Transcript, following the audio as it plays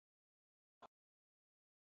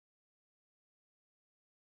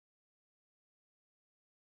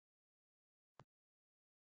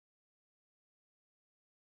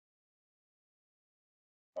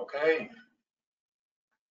Okay.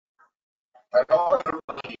 Hello,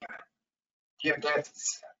 everybody. Dear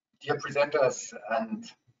guests, dear presenters, and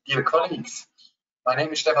dear colleagues. My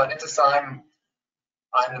name is Stefan Ittesheim.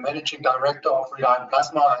 I'm the Managing Director of Relyon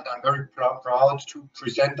Plasma, and I'm very proud to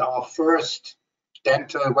present our first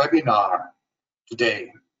dental webinar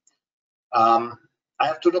today. I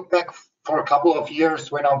have to look back for a couple of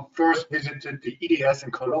years when I first visited the EDS in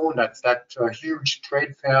Cologne. That's that huge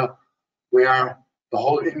trade fair where the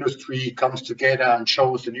whole industry comes together and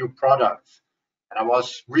shows the new products. And I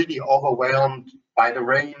was really overwhelmed by the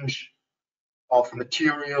range of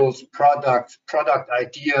materials, products, product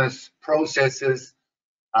ideas, processes,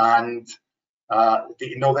 and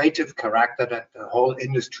the innovative character that the whole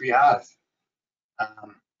industry has.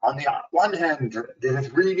 On the one hand, this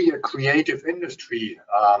is really a creative industry,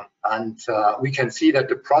 and we can see that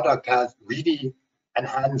the product has really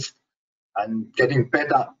enhanced and getting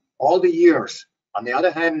better all the years. On the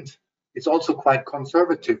other hand, it's also quite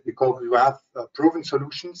conservative because we have proven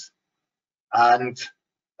solutions, and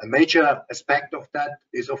a major aspect of that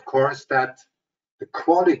is, of course, that the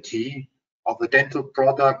quality of the dental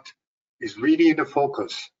product is really in the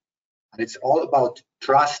focus, and it's all about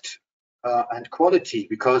trust and quality,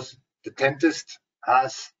 because the dentist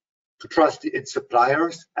has to trust its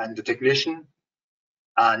suppliers and the technician,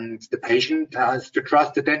 and the patient has to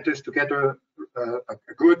trust the dentist to get a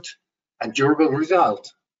good and durable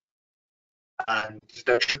result. And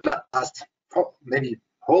that should last maybe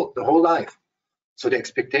the whole life. So the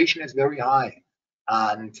expectation is very high.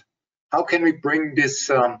 And how can we bring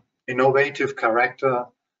this innovative character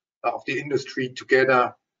of the industry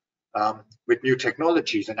together with new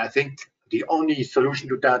technologies? And I think the only solution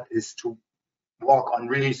to that is to walk on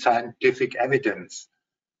really scientific evidence,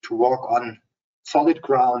 to walk on solid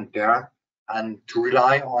ground there, and to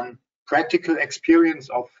rely on practical experience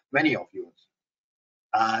of many of you.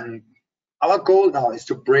 And our goal now is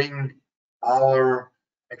to bring our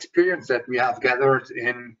experience that we have gathered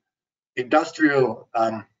in industrial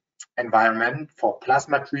environment for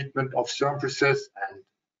plasma treatment of surfaces and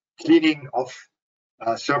cleaning of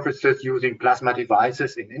surfaces using plasma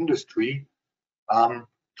devices in industry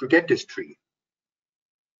to dentistry.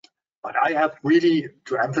 But I have really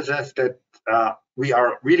to emphasize that we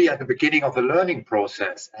are really at the beginning of a learning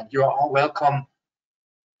process, and you are all welcome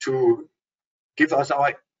to give us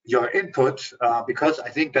your input, because I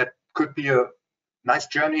think that could be a nice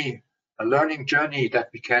journey, a learning journey that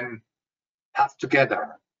we can have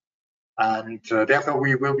together. And therefore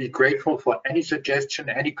we will be grateful for any suggestion,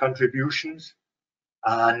 any contributions.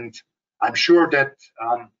 And I'm sure that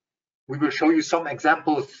we will show you some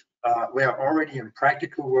examples where already in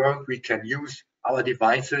practical world we can use our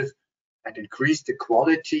devices and increase the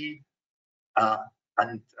quality,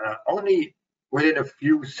 and only within a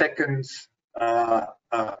few seconds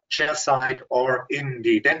chair side or in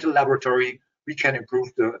the dental laboratory, we can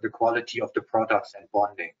improve the quality of the products and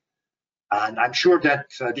bonding. And I'm sure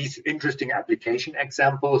that these interesting application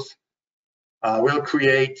examples will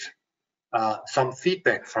create some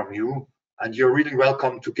feedback from you, and you're really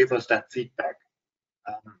welcome to give us that feedback.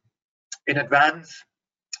 In advance,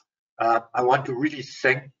 I want to really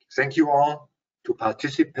thank you all to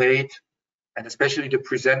participate, and especially the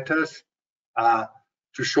presenters,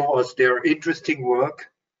 to show us their interesting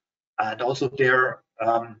work and also their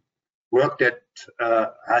work that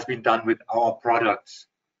has been done with our products.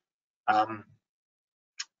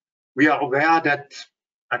 We are aware that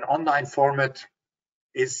an online format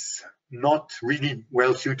is not really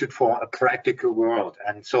well suited for a practical world,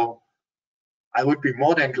 and so I would be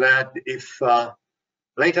more than glad if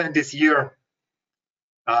later in this year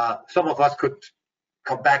some of us could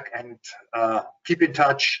come back and keep in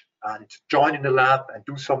touch and join in the lab and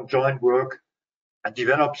do some joint work and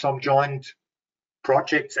develop some joint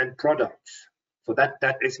projects and products. So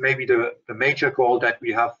that is maybe the major goal that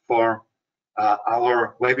we have for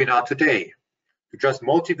our webinar today, to just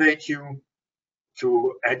motivate you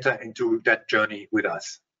to enter into that journey with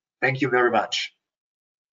us. Thank you very much.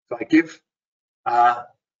 So I give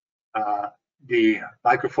the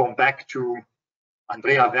microphone back to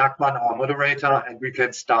Andrea Werkmann, our moderator, and we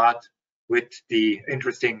can start with the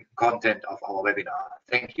interesting content of our webinar.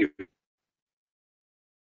 Thank you.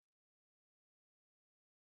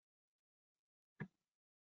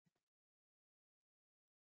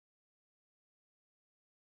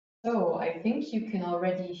 So I think you can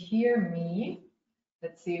already hear me.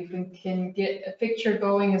 Let's see if we can get a picture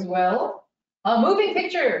going as well. A moving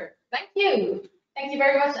picture. Thank you. Thank you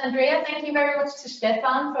very much, Andrea. Thank you very much to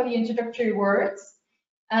Stefan for the introductory words.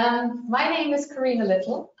 My name is Karina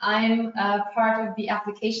Little. I'm part of the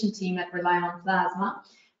application team at Relyon Plasma.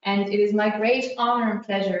 and it is my great honor and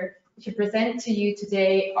pleasure to present to you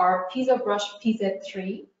today our PiezoBrush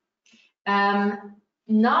PZ3,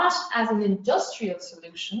 not as an industrial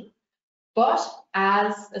solution, but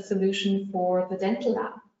as a solution for the dental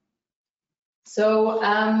lab. So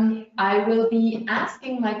I will be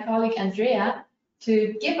asking my colleague Andrea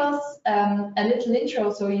to give us a little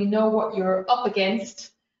intro so you know what you're up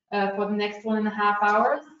against for the next 1.5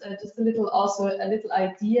 hours. Just a little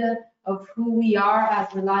idea of who we are as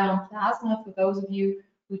relyon Plasma for those of you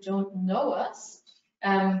who don't know us.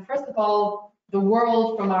 First of all, the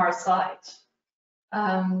world from our side.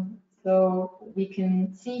 So we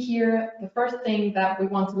can see here, the first thing that we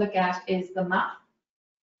want to look at is the map.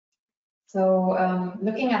 So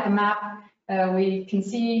looking at the map, we can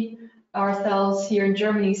see ourselves here in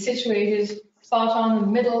Germany situated spot on in the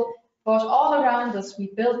middle, but all around us we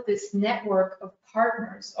built this network of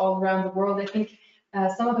partners all around the world. I think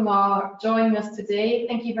some of them are joining us today.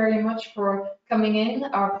 Thank you very much for coming in,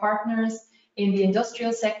 our partners in the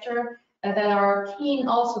industrial sector that are keen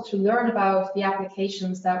also to learn about the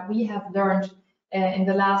applications that we have learned in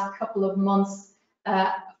the last couple of months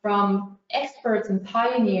from experts and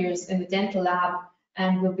pioneers in the dental lab,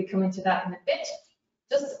 and we'll be coming to that in a bit.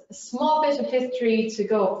 Just a small bit of history to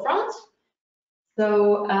go up front.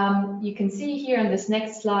 So you can see here in this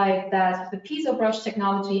next slide that the PiezoBrush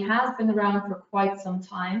technology has been around for quite some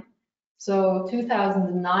time. So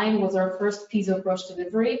 2009 was our first PiezoBrush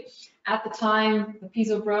delivery. At the time, the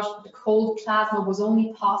PiezoBrush, the cold plasma, was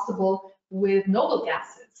only possible with noble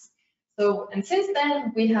gases. So, and since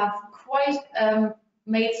then, we have quite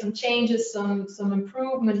made some changes, some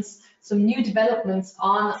improvements, some new developments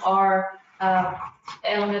on our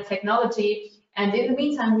technology. And in the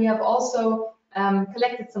meantime, we have also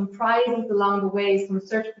collected some prizes along the way, some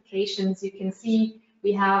certifications. You can see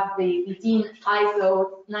we have the DIN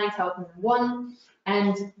ISO 9001,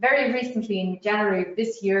 and very recently in January of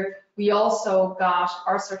this year, we also got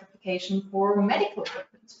our certification for medical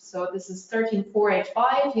equipment. So this is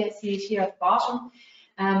 13485, you see it here at the bottom,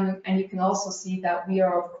 and you can also see that we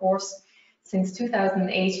are, of course, since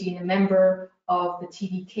 2018, a member of the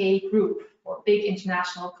TDK group, or a big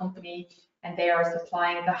international company, and they are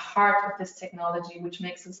supplying the heart of this technology, which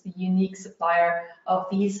makes us the unique supplier of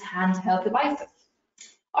these handheld devices.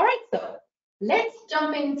 All right, so let's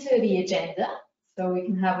jump into the agenda so we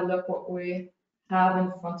can have a look what we have in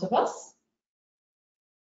front of us.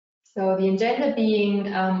 So the agenda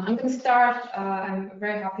being, I'm going to start, I'm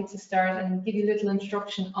very happy to start and give you a little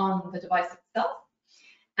introduction on the device itself.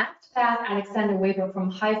 After that, Alexander Weber from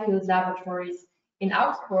Highfield Laboratories in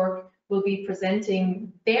Augsburg will be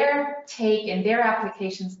presenting their take and their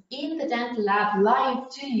applications in the dental lab live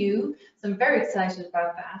to you. So I'm very excited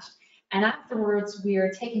about that. And afterwards, we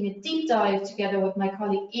are taking a deep dive together with my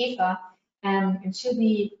colleague Eva, and she'll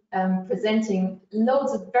be presenting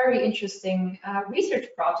loads of very interesting research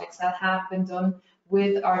projects that have been done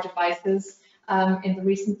with our devices in the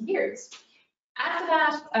recent years. After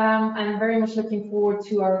that, I'm very much looking forward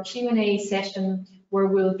to our Q&A session, where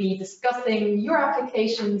we'll be discussing your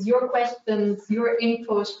applications, your questions, your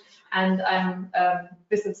input, and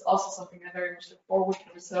this is also something I very much look forward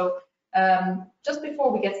to. So just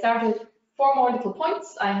before we get started, 4 more little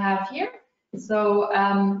points I have here. So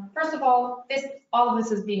first of all of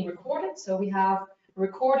this is being recorded, so we have a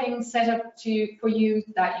recording set up for you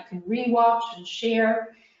that you can rewatch and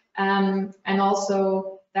share, and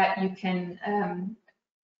also that you can,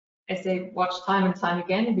 as they watch time and time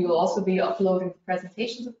again. We will also be uploading the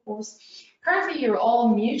presentations, of course. Currently, you're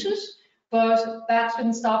all muted, but that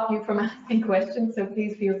shouldn't stop you from asking questions, so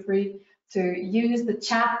please feel free to use the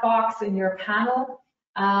chat box in your panel,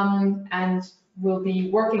 and we'll be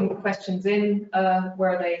working the questions in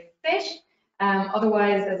where they fit.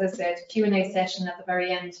 Otherwise, as I said, Q&A session at the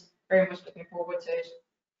very end, very much looking forward to it.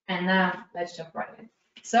 And now let's jump right in.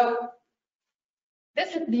 So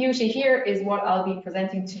this beauty here is what I'll be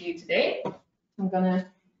presenting to you today. I'm gonna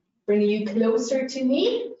bring you closer to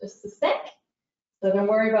me, just a sec. So don't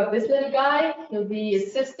worry about this little guy, he'll be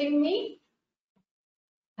assisting me.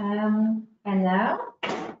 And now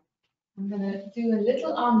I'm gonna do a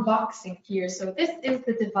little unboxing here. So this is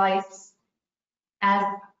the device as,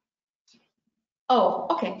 oh,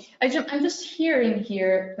 okay. I'm just hearing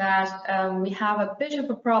here that we have a bit of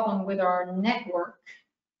a problem with our network.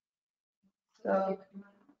 So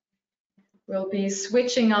we'll be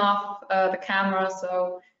switching off the camera.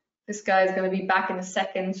 So this guy is going to be back in a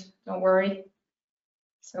second. Don't worry.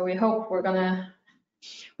 So we hope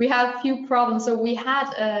we have a few problems. So we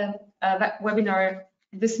had a webinar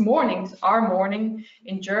this morning, our morning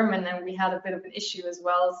in German, and we had a bit of an issue as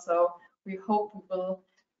well. So we hope we will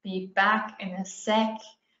be back in a sec.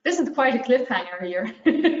 This is quite a cliffhanger here.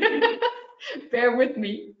 Bear with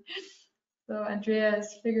me. So Andrea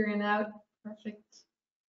is figuring out. Perfect.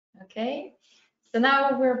 Okay. So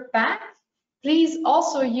now we're back. Please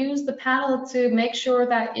also use the panel to make sure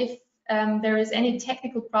that if there is any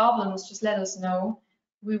technical problems, just let us know.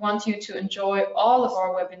 We want you to enjoy all of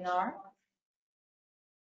our webinar.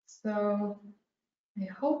 So I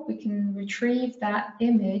hope we can retrieve that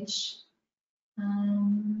image.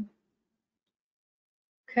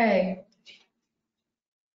 Okay.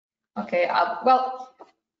 Okay. Well,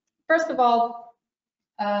 first of all,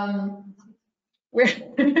 I'm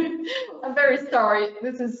very sorry.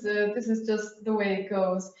 This is just the way it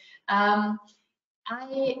goes. I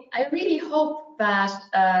really hope that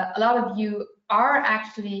a lot of you are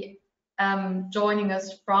actually joining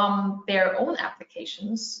us from their own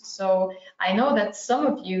applications. So I know that some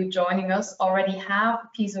of you joining us already have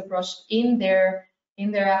PiezoBrush in their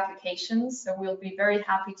applications. So we'll be very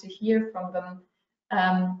happy to hear from them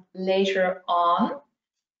later on.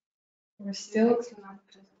 We're still.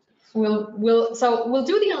 We'll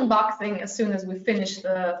do the unboxing as soon as we finish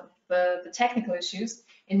the technical issues.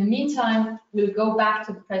 In the meantime, we'll go back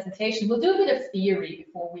to the presentation. We'll do a bit of theory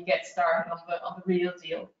before we get started on the real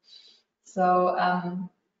deal. So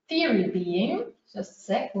theory being, just a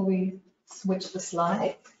sec, will we switch the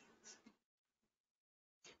slide?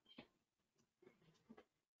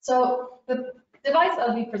 So the device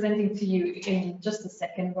I'll be presenting to you in just a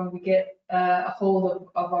second when we get a hold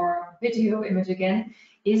of our video image again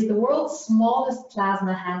is the world's smallest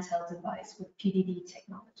plasma handheld device with PDD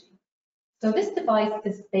technology. So this device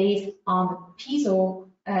is based on the piezo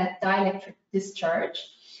dielectric discharge,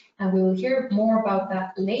 and we will hear more about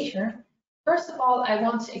that later. First of all, I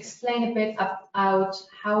want to explain a bit about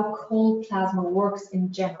how cold plasma works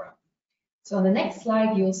in general. So on the next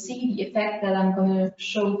slide, you'll see the effect that I'm going to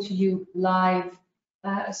show to you live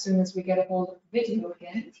as soon as we get a hold of the video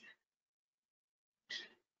again.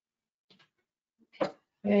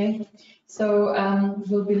 Okay, so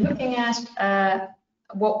we'll be looking at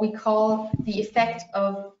what we call the effect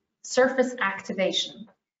of surface activation.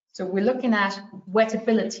 So we're looking at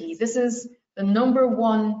wettability. This is the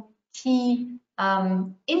 #1 key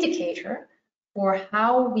indicator for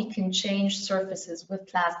how we can change surfaces with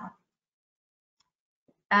plasma.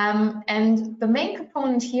 And the main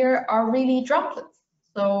component here are really droplets.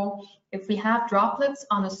 So if we have droplets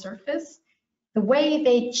on a surface, the way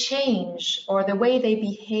they change or the way they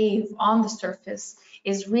behave on the surface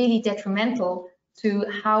is really detrimental to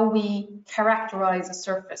how we characterize a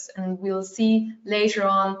surface. And we'll see later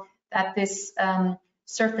on that this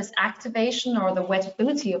surface activation or the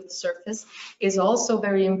wettability of the surface is also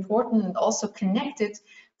very important and also connected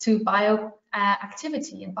to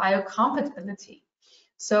bioactivity and biocompatibility.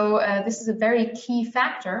 So this is a very key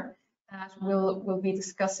factor that we'll be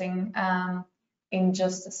discussing in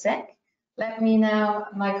just a sec. Let me now,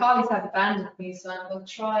 my colleagues have abandoned me, so I'm going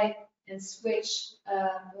to try and switch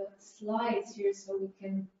the slides here so we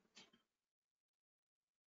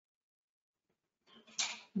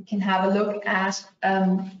can have a look at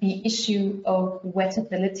the issue of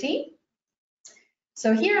wettability.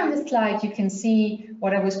 So here on this slide, you can see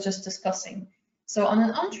what I was just discussing. So on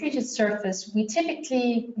an untreated surface, we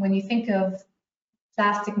typically, when you think of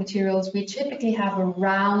plastic materials, we typically have a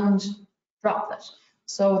round droplet.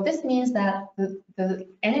 So this means that the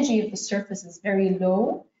energy of the surface is very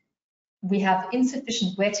low. We have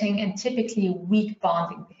insufficient wetting and typically weak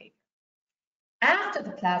bonding behavior. After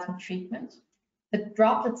the plasma treatment, the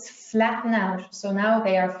droplets flatten out. So now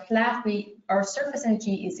they are flat. Our surface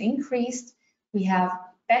energy is increased. We have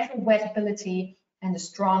better wettability and a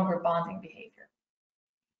stronger bonding behavior.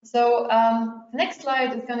 So the next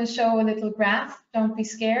slide is going to show a little graph. Don't be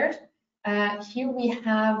scared. Here we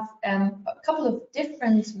have a couple of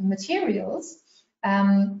different materials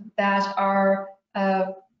that are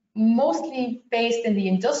mostly based in the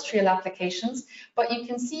industrial applications, but you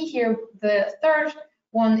can see here the third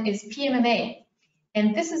one is PMMA.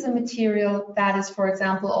 And this is a material that is, for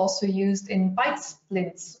example, also used in bite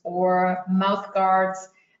splints or mouth guards.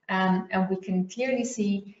 And we can clearly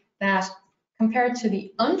see that compared to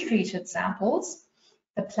the untreated samples,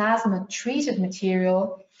 the plasma treated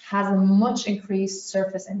material has a much increased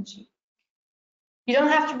surface energy. You don't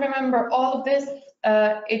have to remember all of this.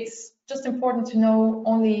 It's just important to know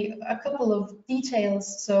only a couple of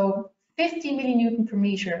details. So 50 millinewton per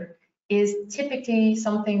meter is typically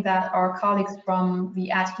something that our colleagues from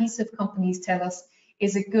the adhesive companies tell us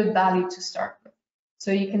is a good value to start with.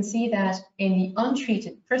 So you can see that in the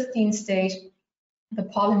untreated pristine state, the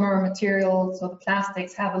polymer materials, so the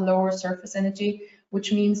plastics, have a lower surface energy,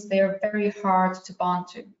 which means they're very hard to bond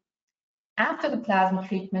to. After the plasma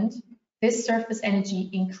treatment, this surface energy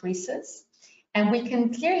increases. And we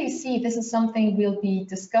can clearly see, this is something we'll be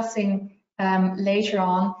discussing later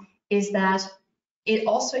on, is that it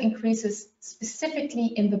also increases specifically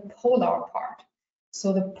in the polar part.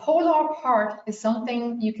 So the polar part is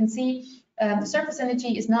something you can see, the surface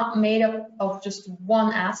energy is not made up of just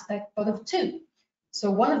one aspect, but of two. So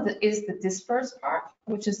one of the is the dispersed part,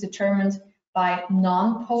 which is determined by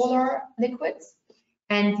non-polar liquids.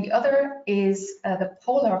 And the other is the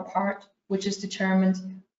polar part, which is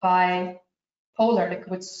determined by polar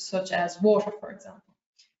liquids, such as water, for example.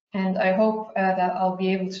 And I hope that I'll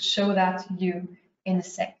be able to show that to you in a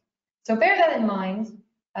sec. So bear that in mind.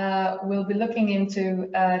 We'll be looking into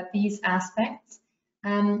these aspects,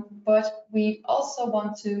 but we also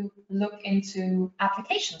want to look into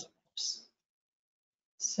applications, of course.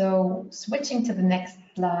 So switching to the next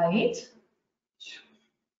slide.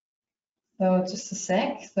 So just a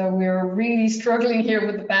sec. So we're really struggling here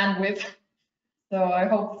with the bandwidth. So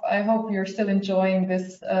I hope you're still enjoying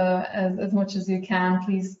this as much as you can.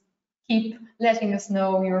 Please keep letting us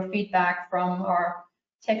know your feedback from our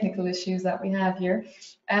technical issues that we have here.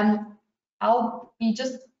 I'll be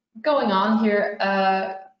just going on here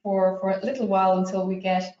for a little while until we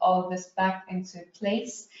get all of this back into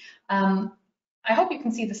place. I hope you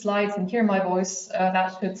can see the slides and hear my voice.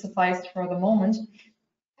 That should suffice for the moment.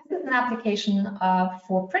 This is an application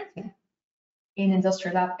for printing in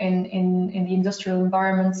industrial in the industrial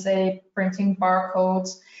environment, say printing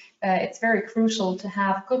barcodes. It's very crucial to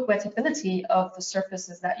have good wettability of the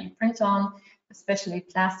surfaces that you print on, especially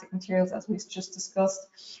plastic materials, as we just discussed,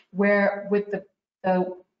 where with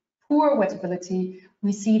the poor wettability,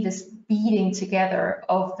 we see this beading together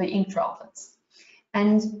of the ink droplets.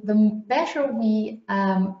 And the better we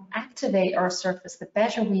activate our surface, the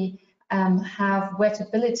better we have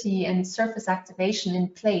wettability and surface activation in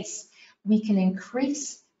place, we can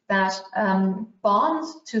increase that bond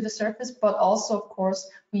to the surface, but also, of course,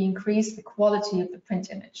 we increase the quality of the print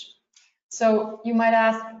image. So you might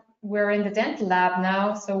ask, we're in the dental lab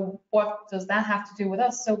now, so what does that have to do with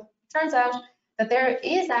us? So it turns out that there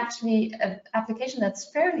is actually an application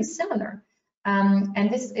that's fairly similar.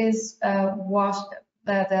 And this is what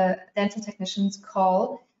the dental technicians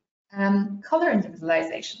call color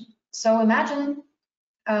individualization. So imagine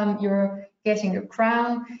you're getting a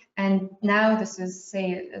crown, and now this is,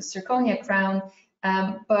 say, a zirconia crown,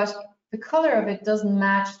 but the color of it doesn't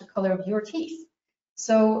match the color of your teeth.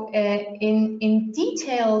 So in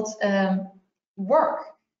detailed work,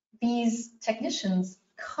 these technicians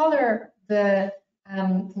color the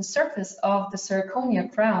surface of the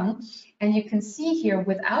zirconia crown, and you can see here,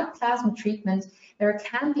 without plasma treatment, there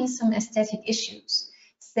can be some aesthetic issues.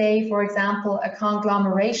 Say, for example, a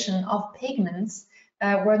conglomeration of pigments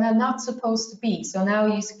where they're not supposed to be. So now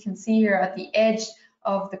you can see here at the edge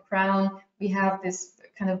of the crown, we have this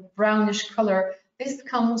kind of brownish color. This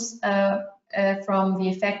comes from the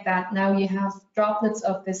effect that now you have droplets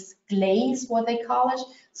of this glaze, what they call it.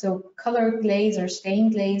 So color glaze or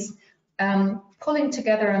stain glaze pulling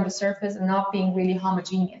together on the surface and not being really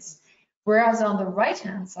homogeneous. Whereas on the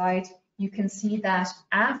right-hand side, you can see that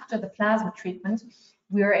after the plasma treatment,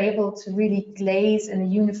 we are able to really glaze in a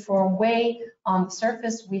uniform way on the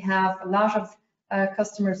surface. We have a lot of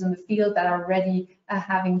customers in the field that are already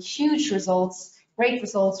having huge results, great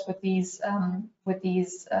results with these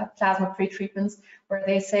plasma pre-treatments, where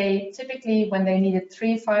they say typically when they needed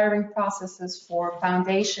 3 firing processes for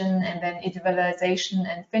foundation and then individualization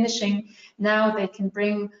and finishing, now they can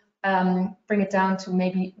bring it down to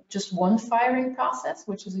maybe just 1 firing process,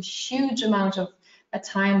 which is a huge amount of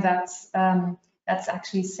time that's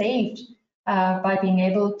actually saved by being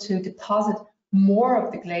able to deposit more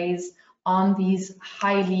of the glaze on these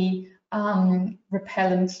highly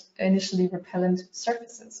initially repellent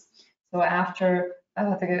surfaces. So after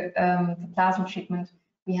the plasma treatment,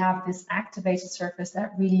 we have this activated surface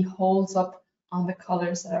that really holds up on the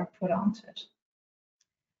colors that are put onto it.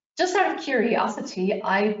 Just out of curiosity,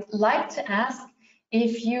 I'd like to ask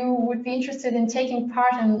if you would be interested in taking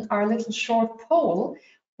part in our little short poll,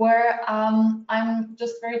 where I'm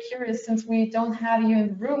just very curious, since we don't have you in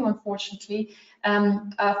the room, unfortunately,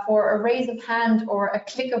 for a raise of hand or a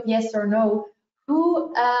click of yes or no,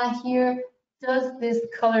 who here does this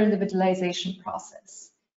color individualization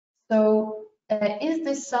process? So is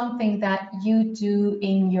this something that you do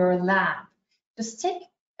in your lab? Just take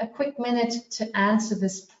a quick minute to answer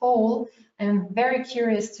this poll. I'm very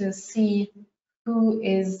curious to see who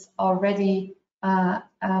is already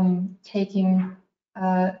taking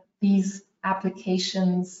these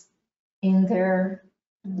applications in their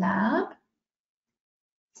lab.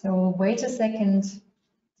 So we'll wait a second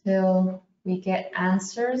till we get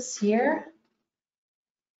answers here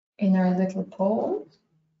in our little poll.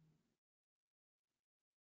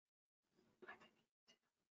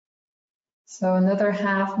 So another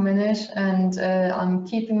half minute, and I'm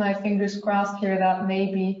keeping my fingers crossed here that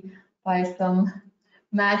maybe by some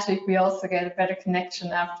magic we also get a better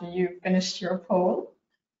connection after you've finished your poll.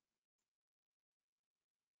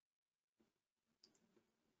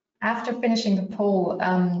 After finishing the poll,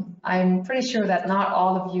 I'm pretty sure that not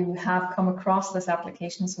all of you have come across this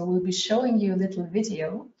application, so we'll be showing you a little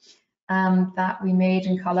video that we made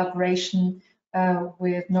in collaboration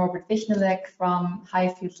with Norbert Wichnerleck from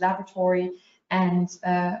Highfield Laboratory and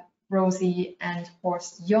Rosie and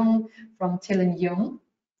Horst Jung from Till & Jung,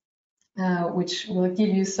 which will give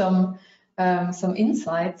you some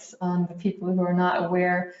insights on the people who are not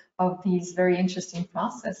aware of these very interesting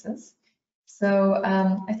processes. So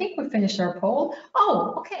I think we finished our poll.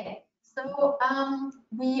 Oh, okay. So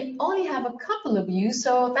we only have a couple of you,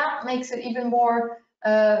 so that makes it even more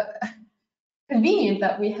convenient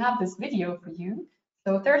that we have this video for you.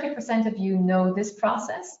 So 30% of you know this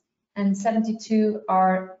process, and 72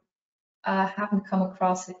 are haven't come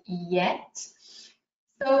across it yet.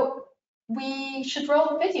 So we should roll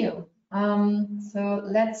the video. So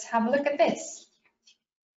let's have a look at this.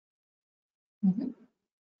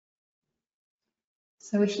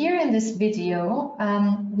 So here in this video,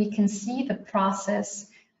 we can see the process.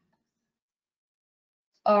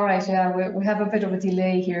 All right, yeah, we have a bit of a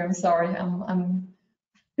delay here. I'm sorry, I'm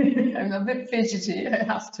I'm a bit fidgety, I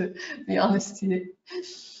have to be honest to you.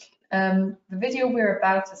 The video we're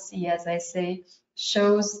about to see, as I say,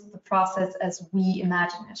 shows the process as we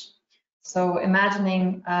imagine it. So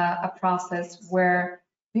imagining a process where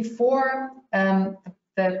before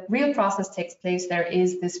the real process takes place, there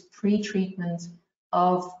is this pre-treatment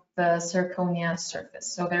of the zirconia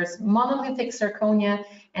surface. So there's monolithic zirconia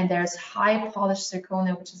and there's high polished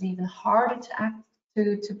zirconia, which is even harder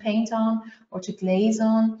to paint on or to glaze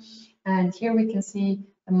on. And here we can see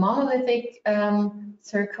the monolithic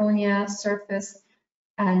zirconia surface.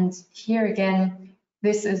 And here again,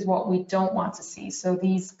 this is what we don't want to see. So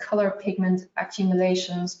these color pigment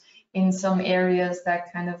accumulations in some areas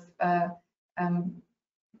that kind of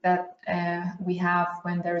we have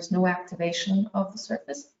when there is no activation of the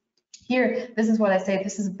surface. Here, this is what I say,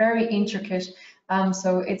 this is very intricate.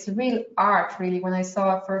 So it's a real art, really. When I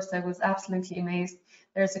saw it first, I was absolutely amazed.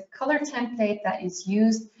 There's a color template that is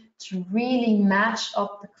used to really match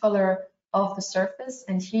up the color of the surface.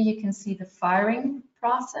 And here you can see the firing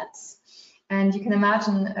process. And you can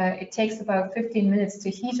imagine it takes about 15 minutes to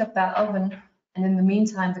heat up that oven. And in the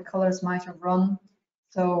meantime, the colors might have run.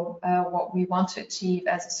 So what we want to achieve,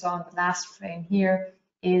 as you saw in the last frame here,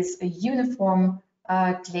 is a uniform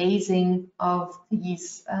glazing of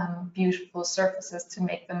these beautiful surfaces to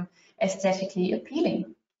make them aesthetically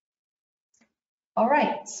appealing. All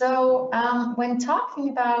right, so when talking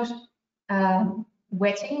about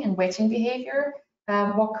wetting and wetting behavior,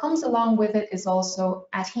 what comes along with it is also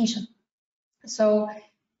adhesion. So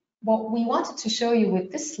what we wanted to show you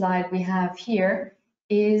with this slide we have here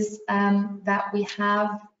is that we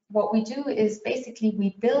have, what we do is basically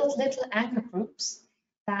we build little anchor groups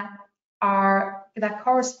that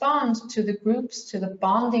correspond to the groups, to the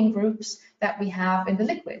bonding groups that we have in the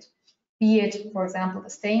liquid, be it, for example, the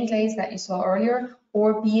stain glaze that you saw earlier,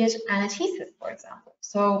 or be it an adhesive, for example.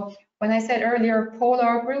 So when I said earlier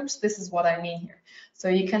polar groups, this is what I mean here. So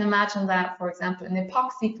you can imagine that, for example, in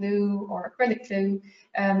epoxy glue or acrylic glue,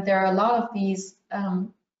 there are a lot of these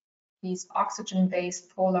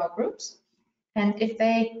oxygen-based polar groups. And if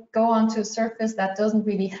they go onto a surface that doesn't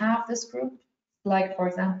really have this group, like, for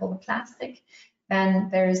example, the plastic, then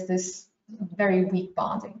there is this very weak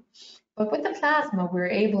bonding. But with the plasma, we're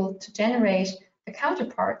able to generate the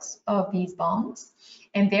counterparts of these bonds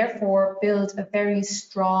and therefore build a very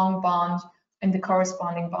strong bond in the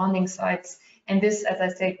corresponding bonding sites. And this, as I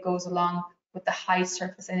said, goes along with the high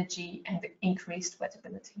surface energy and the increased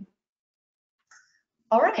wettability.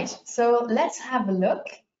 All right, so let's have a look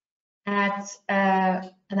at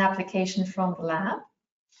an application from the lab.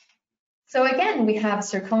 So again, we have a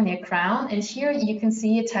zirconia crown, and here you can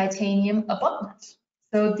see a titanium abutment.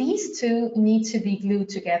 So these two need to be glued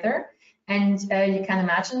together, and you can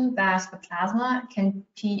imagine that the plasma can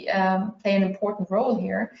play an important role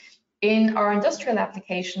here. In our industrial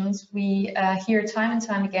applications, we hear time and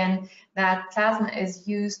time again that plasma is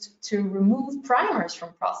used to remove primers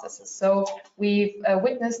from processes. So we've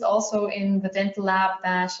witnessed also in the dental lab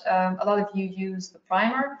that a lot of you use the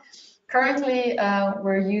primer. Currently,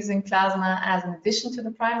 we're using plasma as an addition to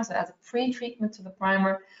the primer, so as a pre-treatment to the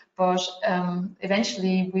primer, but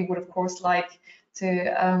eventually we would of course like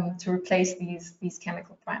to replace these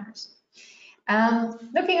chemical primers.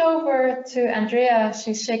 Looking over to Andrea,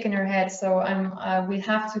 she's shaking her head, so we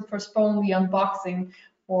have to postpone the unboxing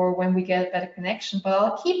for when we get a better connection, but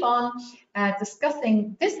I'll keep on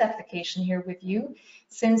discussing this application here with you,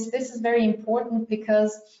 since this is very important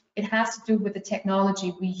because it has to do with the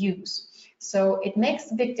technology we use. So it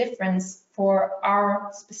makes a big difference for our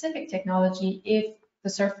specific technology if the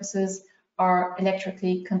surfaces are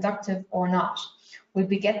electrically conductive or not. We'll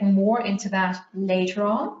be getting more into that later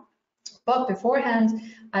on, but beforehand,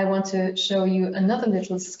 I want to show you another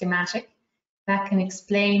little schematic that can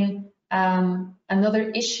explain another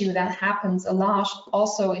issue that happens a lot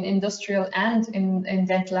also in industrial and in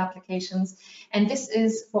dental applications, and this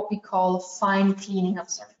is what we call fine cleaning of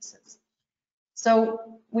surfaces. So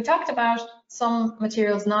we talked about some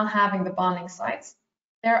materials not having the bonding sites.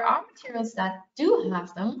 There are materials that do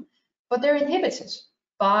have them, but they're inhibited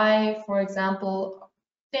by, for example,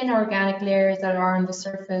 thin organic layers that are on the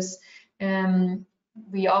surface.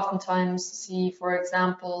 We oftentimes see, for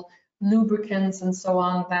example, lubricants and so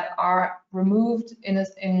on that are removed in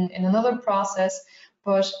another process,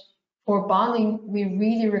 but for bonding, we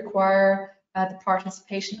really require the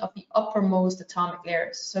participation of the uppermost atomic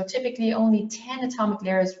layers. So typically only 10 atomic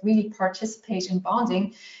layers really participate in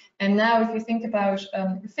bonding. And now if you think about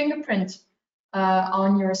a fingerprint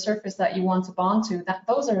on your surface that you want to bond to,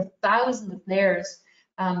 those are thousands of layers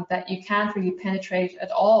that you can't really penetrate at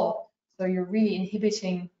all. So you're really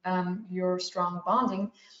inhibiting your strong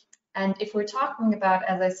bonding. And if we're talking about,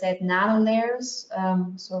 as I said, nano layers,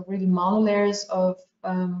 so really monolayers of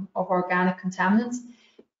organic contaminants,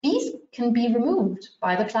 these can be removed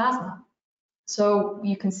by the plasma. So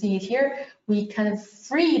you can see it here. We kind of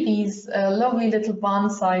free these lovely little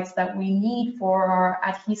bond sites that we need for our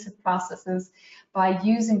adhesive processes by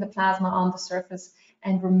using the plasma on the surface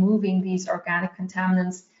and removing these organic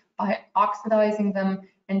contaminants by oxidizing them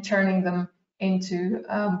and turning them into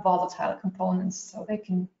volatile components, so they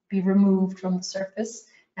can be removed from the surface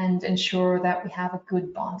and ensure that we have a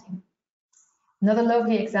good bonding. Another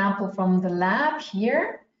lovely example from the lab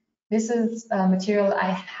here. This is a material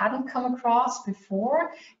I hadn't come across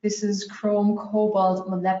before. This is chrome cobalt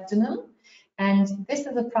molybdenum, and this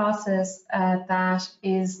is a process that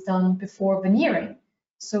is done before veneering.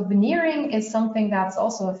 So veneering is something that's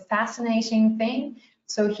also a fascinating thing.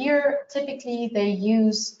 So here, typically they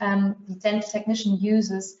use, the dental technician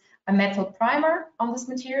uses a metal primer on this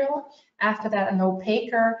material, after that an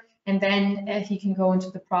opaquer, and then he can go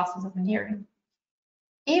into the process of veneering.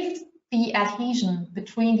 If the adhesion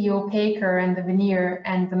between the opaquer and the veneer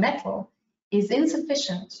and the metal is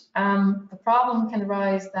insufficient, the problem can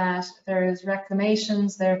arise that there's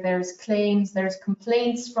reclamations, there's claims, there's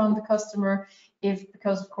complaints from the customer,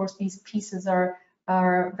 because of course these pieces are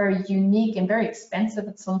very unique and very expensive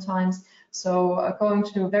at sometimes. So going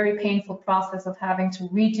through a very painful process of having to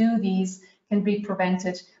redo these can be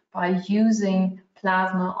prevented by using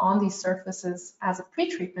plasma on these surfaces as a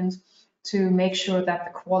pre-treatment to make sure that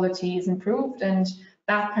the quality is improved. And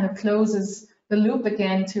that kind of closes the loop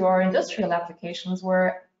again to our industrial applications,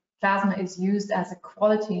 where plasma is used as a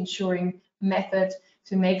quality ensuring method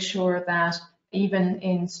to make sure that even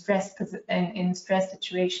in stress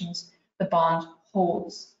situations, the bond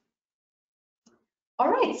holds. All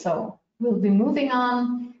right, so we'll be moving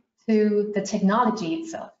on to the technology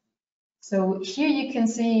itself. So here you can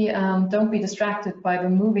see, don't be distracted by the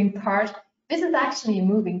moving part. This is actually a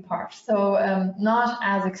moving part, so not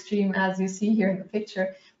as extreme as you see here in the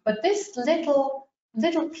picture, but this little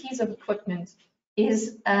piece of equipment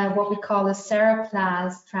is what we call a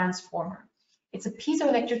Seraplas transformer. It's a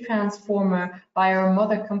piezoelectric transformer by our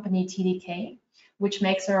mother company TDK, which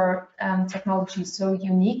makes our technology so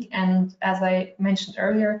unique. And as I mentioned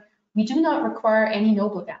earlier, we do not require any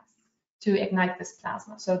noble gas to ignite this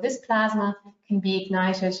plasma. So this plasma can be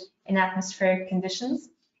ignited in atmospheric conditions.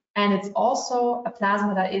 And it's also a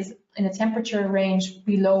plasma that is in a temperature range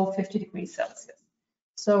below 50 degrees Celsius.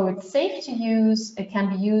 So it's safe to use. It can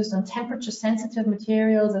be used on temperature sensitive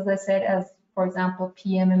materials, as I said, as for example,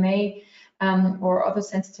 PMMA or other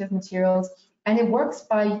sensitive materials. And it works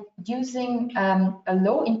by using a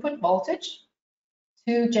low input voltage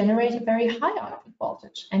to generate a very high output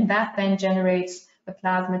voltage. And that then generates the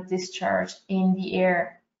plasma discharge in the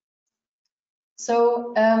air.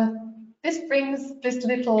 So this brings this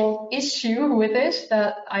little issue with it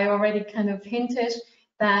that I already kind of hinted,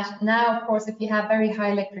 that now, of course, if you have very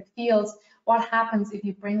high electric fields, what happens if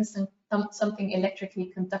you bring something electrically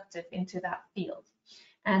conductive into that field?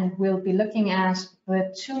 And we'll be looking at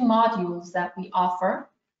the two modules that we offer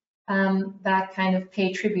that kind of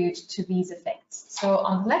pay tribute to these effects. So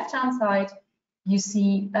on the left-hand side, you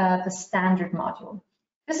see the standard module.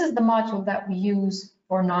 This is the module that we use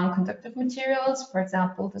for non-conductive materials, for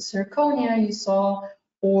example, the zirconia you saw,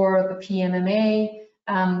 or the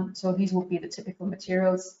PMMA. So these will be the typical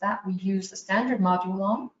materials that we use the standard module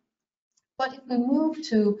on. But if we move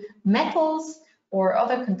to metals or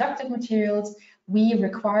other conductive materials, we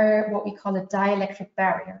require what we call a dielectric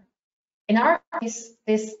barrier. In our case,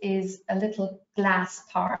 this is a little glass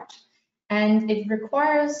part, and it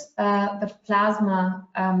requires the plasma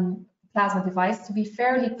device to be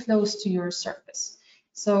fairly close to your surface.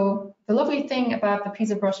 So the lovely thing about the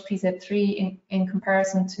PiezoBrush PZ3 in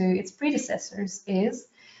comparison to its predecessors is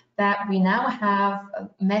that we now have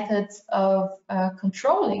methods of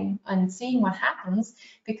controlling and seeing what happens,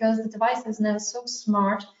 because the device is now so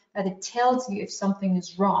smart that it tells you if something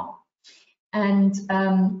is wrong. And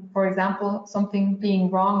for example, something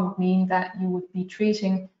being wrong would mean that you would be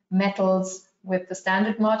treating metals with the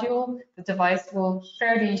standard module. The device will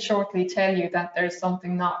fairly shortly tell you that there's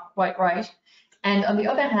something not quite right. And on the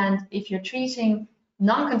other hand, if you're treating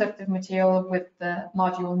non-conductive material with the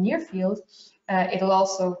module near field, it'll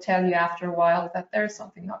also tell you after a while that there's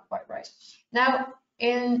something not quite right. Now,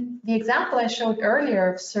 in the example I showed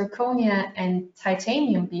earlier of zirconia and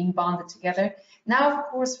titanium being bonded together, now, of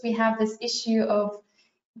course, we have this issue of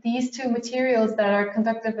these two materials that are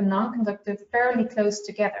conductive and non-conductive fairly close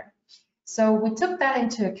together. So we took that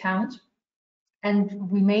into account, and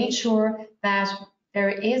we made sure that there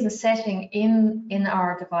is a setting in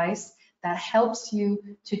our device that helps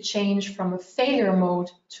you to change from a failure mode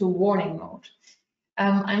to warning mode.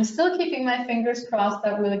 I'm still keeping my fingers crossed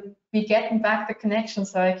that we'll be getting back the connection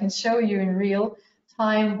so I can show you in real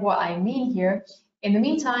time what I mean here. In the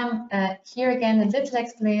meantime, here again, a little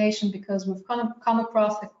explanation, because we've come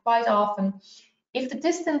across it quite often. If the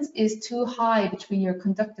distance is too high between your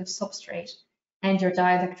conductive substrate and your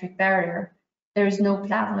dielectric barrier, there is no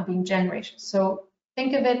plasma being generated. So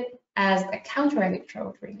think of it as a counter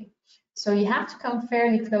electrode, really. So you have to come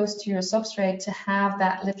fairly close to your substrate to have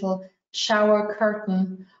that little shower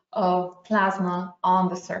curtain of plasma on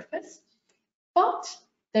the surface. But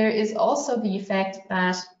there is also the effect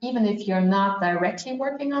that even if you're not directly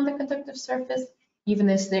working on the conductive surface, even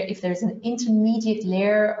if there's an intermediate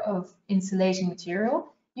layer of insulating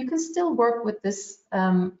material, you can still work with this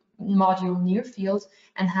module near field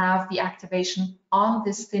and have the activation on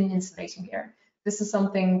this thin insulating layer. This is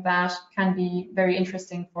something that can be very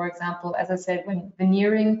interesting. For example, as I said, when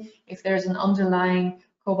veneering, if there's an underlying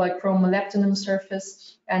cobalt chrome molybdenum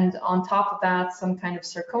surface and on top of that some kind of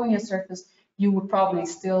zirconia surface, you would probably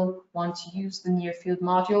still want to use the near field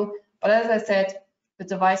module. But as I said, the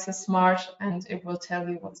device is smart and it will tell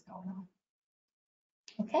you what's going on.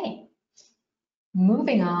 Okay,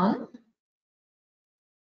 moving on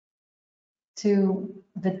to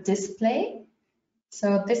the display.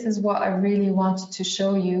 So this is what I really wanted to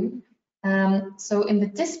show you. So in the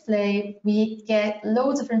display, we get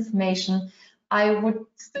loads of information. I would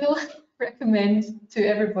still recommend to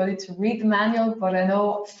everybody to read the manual, but I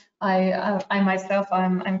know I myself,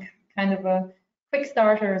 I'm kind of a quick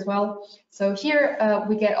starter as well. So here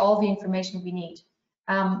we get all the information we need.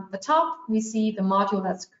 The top, we see the module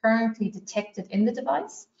that's currently detected in the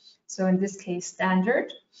device. So in this case,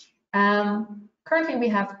 standard. Currently we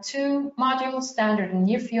have two modules, standard and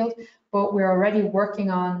near field, but we're already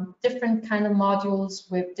working on different kind of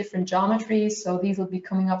modules with different geometries. So these will be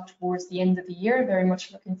coming up towards the end of the year. Very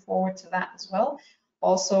much looking forward to that as well.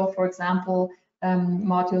 Also, for example,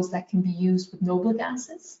 modules that can be used with noble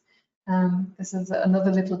gases. This is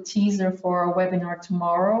another little teaser for our webinar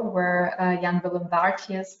tomorrow, where Jan Willem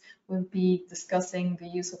Baartjes will be discussing the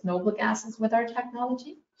use of noble gases with our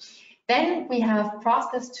technology. Then we have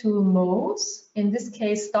process tool modes. In this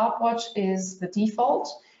case, stopwatch is the default.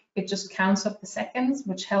 It just counts up the seconds,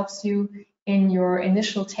 which helps you in your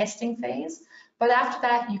initial testing phase. But after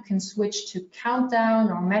that, you can switch to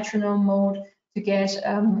countdown or metronome mode to get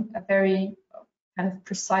a very kind of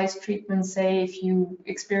precise treatment. Say if you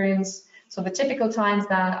experience, so the typical times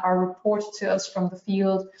that are reported to us from the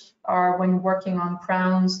field are when working on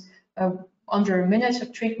crowns, under a minute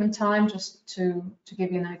of treatment time, just to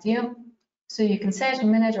give you an idea. So you can set a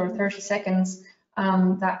minute or 30 seconds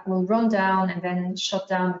that will run down and then shut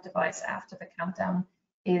down the device after the countdown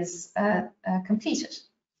is completed.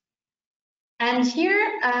 And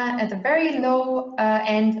here at the very low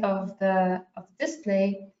end of the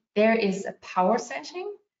display, there is a power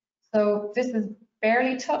setting. So this is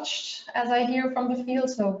barely touched, as I hear from the field.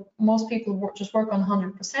 So most people just work on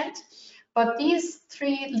 100%. But these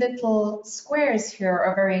three little squares here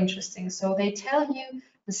are very interesting. So they tell you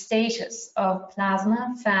the status of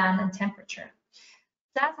plasma, fan, and temperature.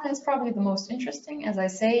 Plasma is probably the most interesting. As I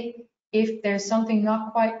say, if there's something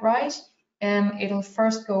not quite right, it'll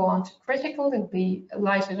first go on to critical. It'll be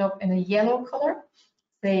lighted up in a yellow color.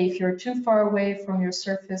 Say if you're too far away from your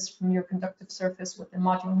surface, from your conductive surface with the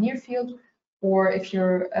module near field, or if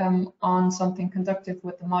you're on something conductive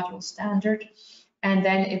with the module standard, and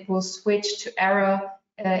then it will switch to error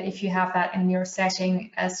if you have that in your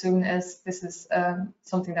setting as soon as this is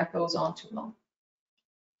something that goes on too long.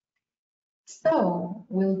 So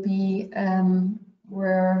we'll be,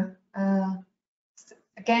 we're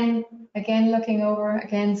again looking over,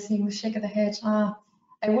 again seeing the shake of the head.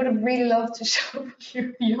 I would have really loved to show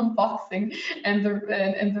you the unboxing and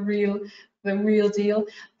the real deal,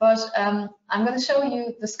 but I'm going to show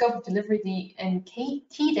you the scope of delivery and key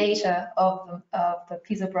data of the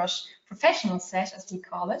PiezoBrush professional set, as we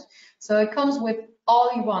call it. So it comes with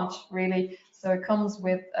all you want, really. So it comes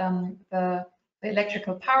with the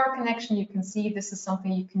electrical power connection. You can see this is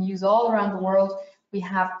something you can use all around the world. We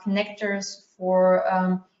have connectors for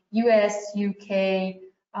US, UK,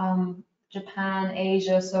 Japan,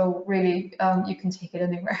 Asia, so really you can take it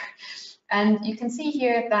anywhere. And you can see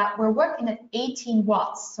here that we're working at 18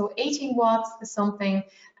 watts. So 18 watts is something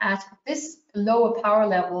at this lower power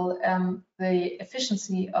level, the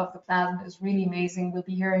efficiency of the plasma is really amazing. We'll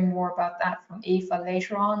be hearing more about that from Eva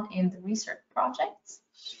later on in the research projects.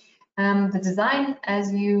 The design,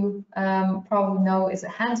 as you probably know, is a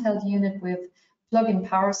handheld unit with plug-in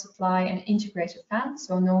power supply and integrated fan,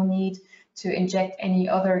 so no need to inject any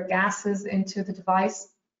other gases into the device.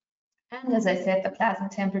 And as I said, the plasma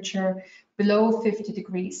temperature below 50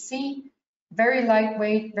 degrees C, very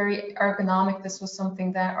lightweight, very ergonomic. This was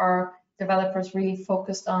something that our developers really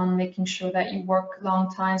focused on, making sure that you work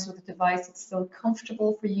long times with the device, it's still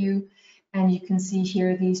comfortable for you. And you can see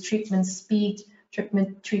here these treatment speed,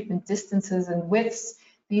 treatment distances and widths.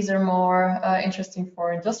 These are more interesting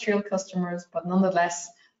for industrial customers, but nonetheless,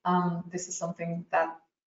 this is something that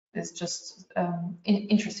is just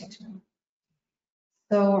interesting to me.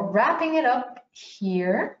 So wrapping it up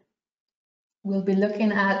here, we'll be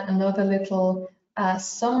looking at another little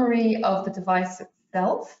summary of the device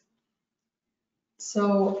itself.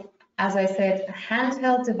 So as I said, a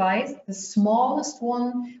handheld device, the smallest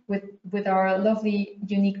one with our lovely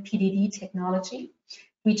unique PDD technology.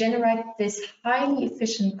 We generate this highly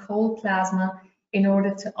efficient cold plasma in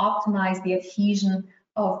order to optimize the adhesion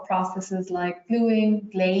of processes like gluing,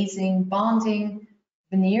 glazing, bonding,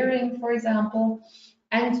 veneering, for example.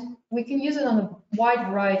 And we can use it on a wide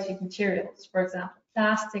variety of materials, for example,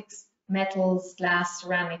 plastics, metals, glass,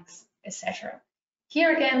 ceramics, etc.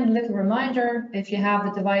 Here again, a little reminder, if you have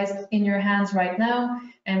the device in your hands right now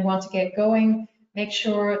and want to get going, make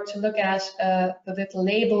sure to look at the little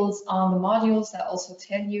labels on the modules that also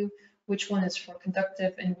tell you which one is for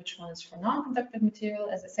conductive and which one is for non-conductive material.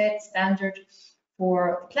 As I said, standard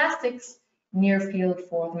for plastics, near field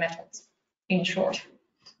for the metals, in short.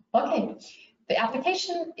 Okay, the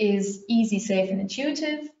application is easy, safe, and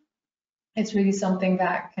intuitive. It's really something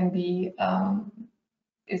that can be,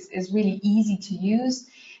 is really easy to use.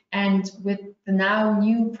 And with the now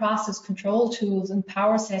new process control tools and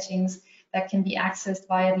power settings that can be accessed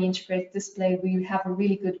via the integrated display, we have a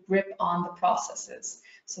really good grip on the processes.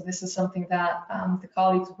 So this is something that the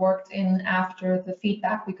colleagues worked in after the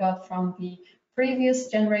feedback we got from the previous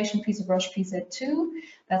generation PiezoBrush PZ2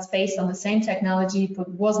 that's based on the same technology but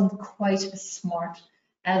wasn't quite as smart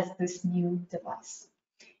as this new device.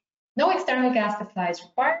 No external gas supply is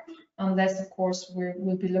required unless, of course,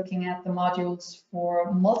 we'll be looking at the modules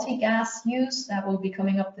for multi-gas use that will be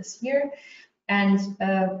coming up this year. And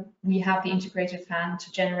we have the integrated fan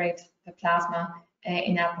to generate the plasma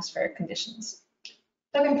in atmospheric conditions.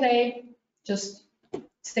 Plug and play, just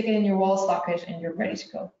stick it in your wall socket and you're ready to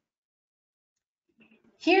go.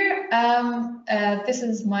 Here, this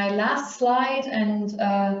is my last slide, and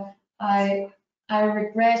I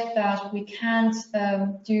regret that we can't,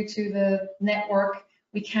 due to the network,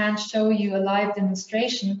 we can't show you a live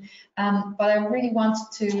demonstration, but I really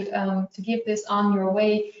wanted to give this on your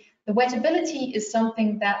way. The wettability is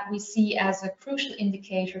something that we see as a crucial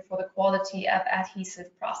indicator for the quality of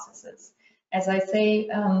adhesive processes. As I say,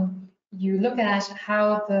 you look at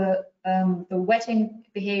how the wetting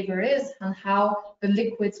behavior is and how the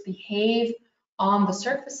liquids behave on the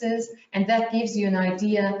surfaces, and that gives you an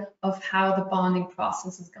idea of how the bonding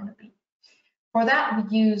process is going to be. For that,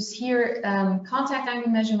 we use here contact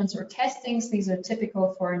angle measurements or testings. These are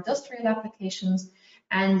typical for industrial applications,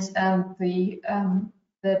 and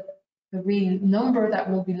the real number that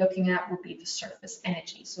we'll be looking at will be the surface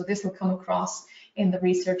energy. So this will come across in the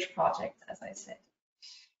research project, as I said.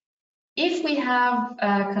 If we have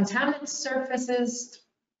contaminated surfaces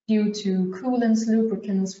due to coolants,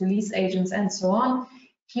 lubricants, release agents, and so on,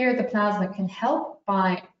 here the plasma can help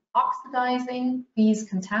by oxidizing these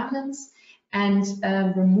contaminants and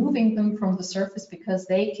removing them from the surface, because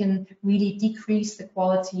they can really decrease the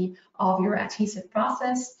quality of your adhesive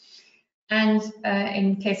process. And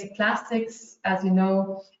in case of plastics, as you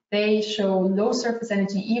know, they show low surface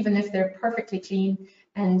energy even if they're perfectly clean.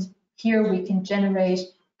 And here we can generate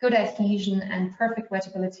good adhesion and perfect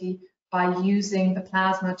wettability by using the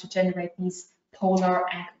plasma to generate these polar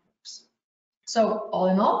anchor groups. So all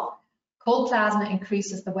in all, cold plasma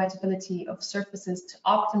increases the wettability of surfaces to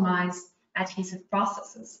optimize adhesive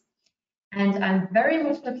processes. And I'm very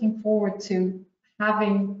much looking forward to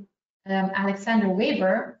having Alexander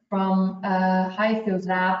Weber from Highfield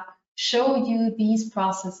Lab show you these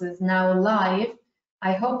processes now live.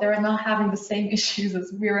 I hope they're not having the same issues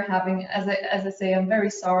as we're having. As I say, I'm very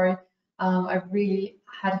sorry. I really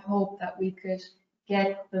had hoped that we could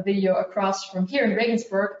get the video across from here in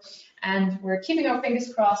Regensburg, and we're keeping our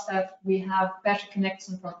fingers crossed that we have better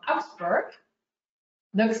connection from Augsburg.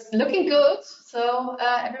 Looking good. So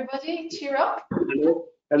everybody, cheer up.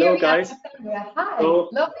 Hello guys. Hi,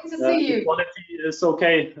 lovely to see you. The quality is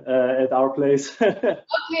okay at our place.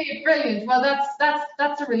 Okay, brilliant. Well,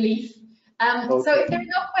 that's a relief. Okay. So if there are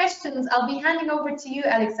no questions, I'll be handing over to you,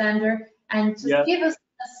 Alexander, and just give us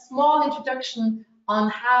a small introduction on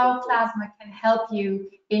how plasma can help you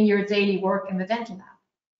in your daily work in the dental lab.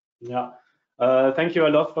 Yeah. Thank you a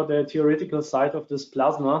lot for the theoretical side of this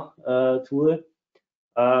plasma tool.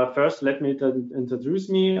 First, let me introduce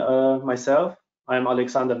myself. I'm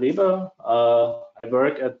Alexander Weber. I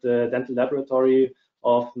work at the dental laboratory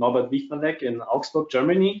of Norbert Wichmannek in Augsburg,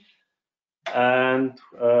 Germany. And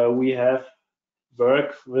we have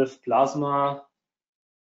worked with plasma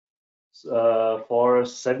for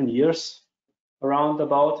 7 years, around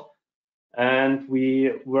about. And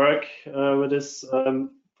we work with this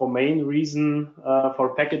for main reason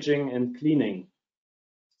for packaging and cleaning.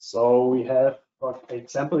 So we have, for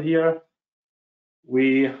example, here,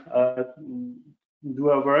 we do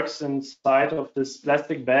our works inside of this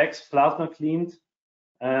plastic bags, plasma cleaned,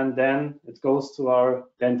 and then it goes to our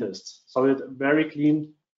dentist. So it's very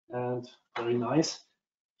clean and very nice.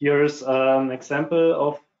 Here's an example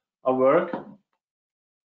of our work.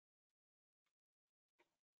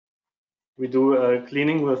 We do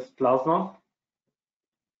cleaning with plasma.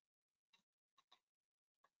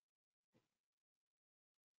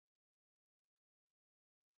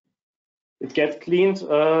 It gets cleaned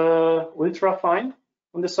ultra fine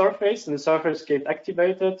on the surface, and the surface gets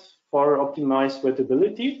activated for optimized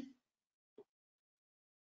wettability.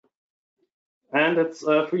 And it's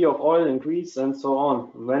free of oil and grease and so on.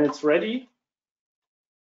 When it's ready,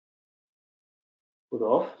 put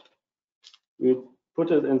off. We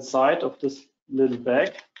put it inside of this little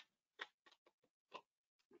bag,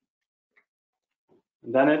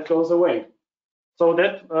 and then it goes away. So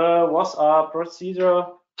that was our procedure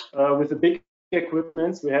with the big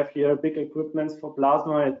equipments. We have here big equipments for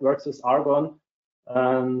plasma. It works with argon,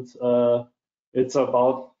 and it's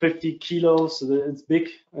about 50 kilos. So it's big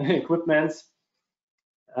equipments.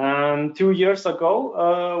 And 2 years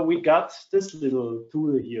ago, we got this little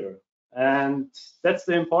tool here. And that's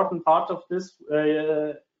the important part of this.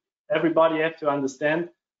 Everybody have to understand,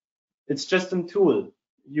 it's just a tool.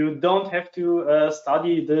 You don't have to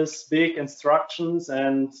study this big instructions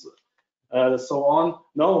and so on.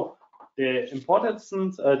 No,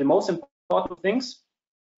 the most important things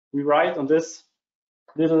we write on this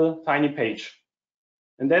little tiny page.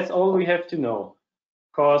 And that's all we have to know.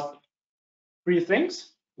 Because 3 things.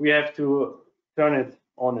 We have to turn it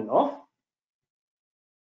on and off.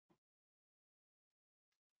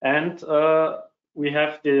 And we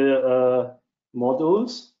have the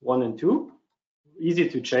modules 1 and 2, easy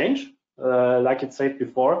to change. Like it said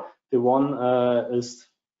before, the one is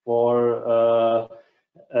for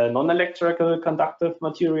non-electrical conductive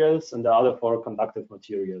materials and the other for conductive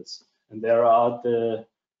materials. And there are the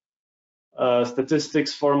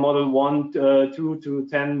statistics for model 1, 2 to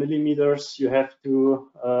 10 millimeters. You have to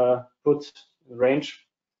put range,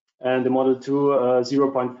 and the model 2,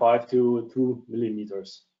 0.5 to 2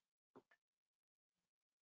 millimeters.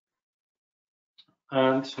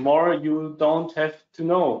 And more you don't have to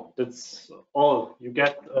know. That's all. You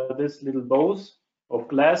get this little bowls of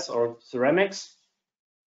glass or ceramics.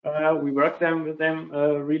 We work with them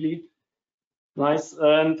really nice,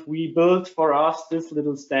 and we built for us this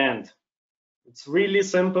little stand. It's really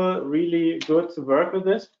simple, really good to work with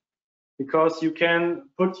it, because you can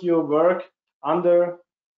put your work under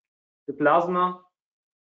the plasma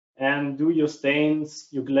and do your stains,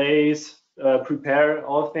 your glaze, prepare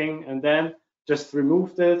all thing, and then just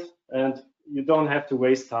remove it, and you don't have to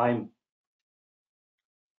waste time.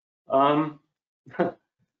 I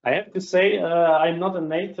have to say, I'm not a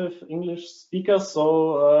native English speaker,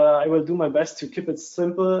 so I will do my best to keep it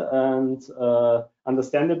simple and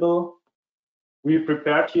understandable. We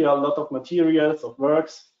prepared here a lot of materials, of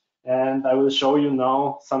works, and I will show you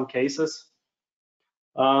now some cases.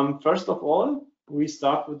 First of all, we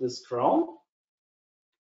start with this crown.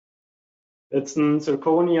 It's a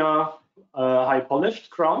zirconia high polished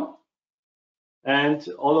crown. And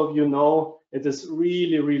all of you know it is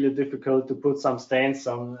really, really difficult to put some stains,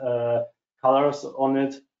 some colors on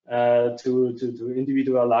it to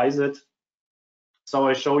individualize it. So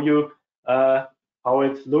I show you how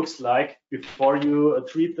it looks like before you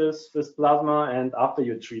treat this with plasma and after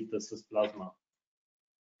you treat this with plasma.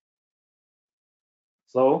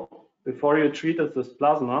 So before you treat it with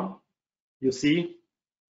plasma, you see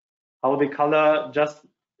how the color just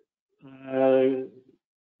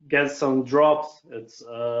gets some drops. It's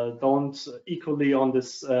don't equally on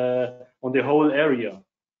this on the whole area.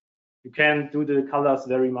 You can do the colors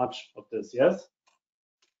very much of this, yes.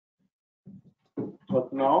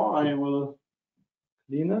 But now I will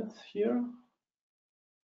clean it here.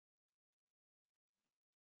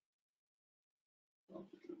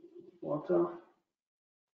 Water.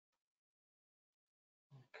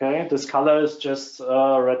 Okay, this color is just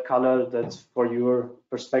a red color. That's for your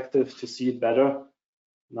perspective to see it better.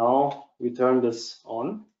 Now we turn this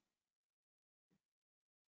on.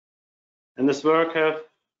 And this work have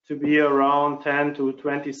to be around 10 to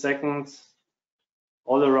 20 seconds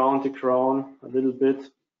all around the crown a little bit.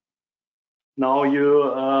 Now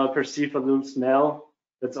you perceive a little smell.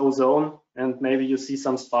 That's ozone, and maybe you see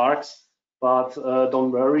some sparks, but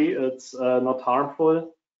don't worry, it's not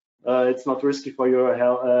harmful. It's not risky for your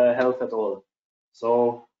health at all.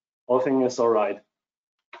 So all things is all right.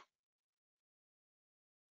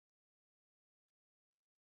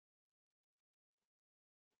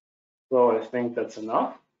 So I think that's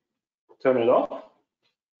enough. Turn it off.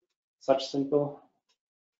 Such simple.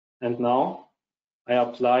 And now I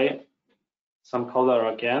apply some color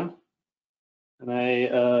again, and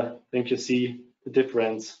I think you see the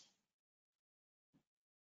difference.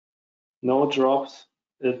 No drops.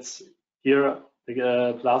 It's here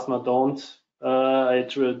the plasma don't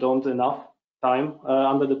enough time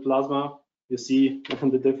under the plasma. You see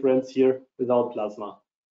the difference here without plasma.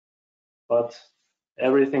 But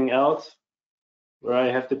everything else, where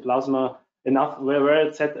I have the plasma enough, where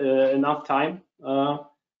it's at enough time for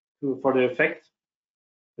the effect,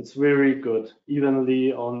 it's very good,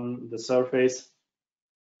 evenly on the surface,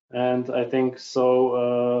 and I think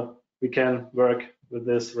so we can work with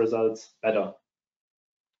these results better.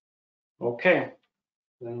 Okay,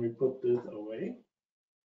 then we put this away.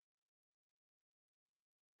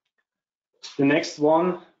 The next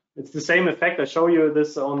one, it's the same effect. I show you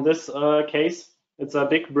this on this case. It's a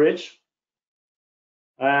big bridge,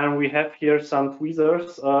 and we have here some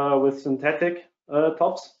tweezers with synthetic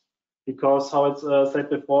tops, because how it's said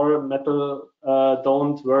before, metal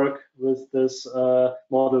don't work with this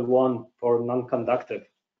model 1 for non-conductive.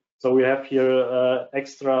 So we have here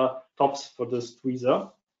extra tops for this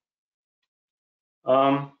tweezer.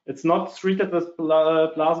 It's not treated with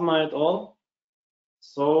plasma at all.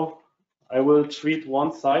 So I will treat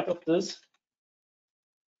one side of this.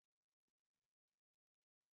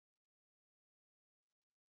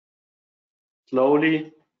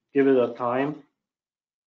 Slowly, give it a time.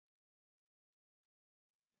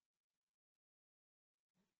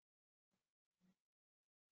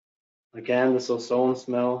 Again, this ozone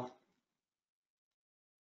smell.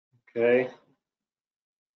 Okay.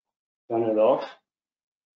 Turn it off.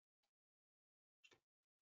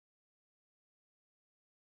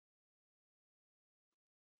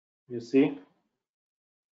 You see?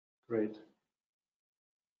 Great.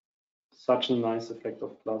 Such a nice effect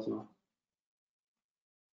of plasma.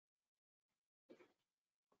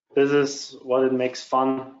 This is what it makes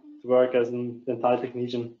fun to work as an dental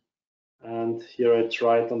technician. And here I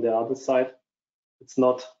try it on the other side. It's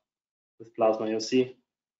not with plasma, you see.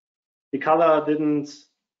 The color didn't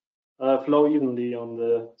flow evenly on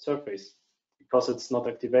the surface because it's not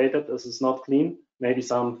activated. This is not clean. Maybe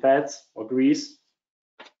some fats or grease.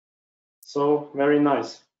 So very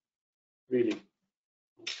nice, really.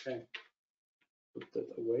 Okay, put that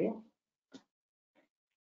away.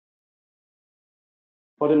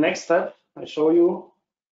 For the next step, I show you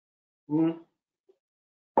the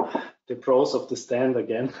pros of the stand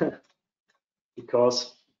again.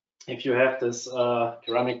 Because if you have this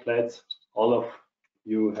ceramic plates, all of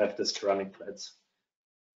you have this ceramic plates.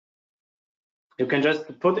 You can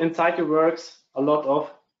just put inside your works a lot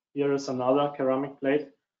of, here is another ceramic plate.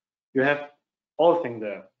 You have all things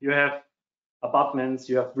there. You have abutments,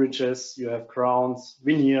 you have bridges, you have crowns,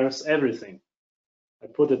 veneers, everything. I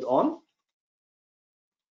put it on.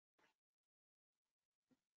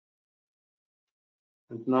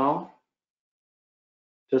 And now,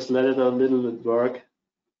 just let it a little bit work.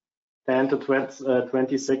 10 to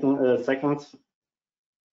 20 seconds.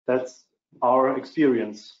 That's our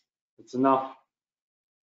experience. It's enough.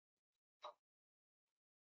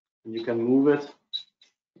 And you can move it.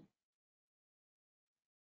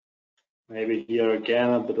 Maybe here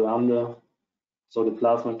again a bit under, so the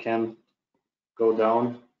plasma can go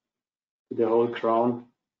down to the whole crown.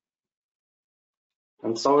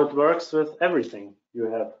 And so it works with everything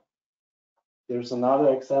you have. Here's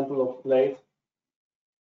another example of plate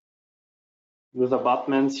with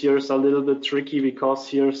abutments. Here's a little bit tricky because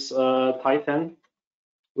here's Titan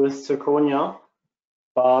with zirconia,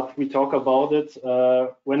 but we talk about it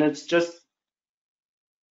when it's just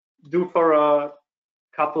do for a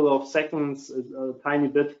couple of seconds, a tiny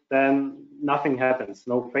bit, then nothing happens,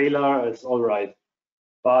 no failure, it's all right.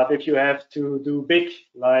 But if you have to do big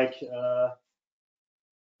like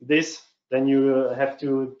this, then you have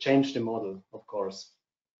to change the model, of course.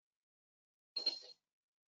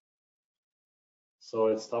 So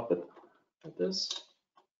let's stop it at this.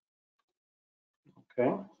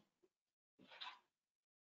 Okay.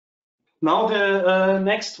 Now the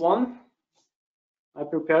next one, I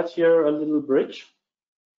prepared here a little bridge,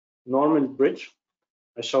 normal bridge.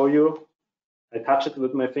 I show you, I touch it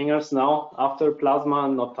with my fingers now. After plasma,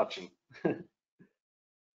 I'm not touching.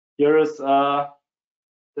 Here is,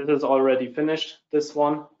 this is already finished, this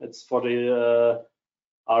one. It's for the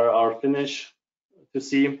our finish to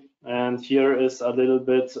see. And here is a little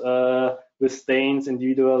bit with stains,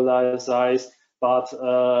 individualized, but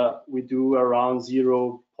we do around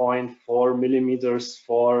 0.4 millimeters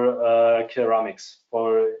for ceramics,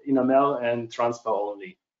 for enamel and transfer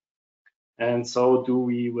only. And so do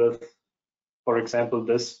we with, for example,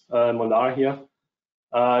 this molar here.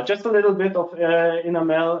 Just a little bit of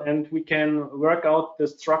enamel, and we can work out the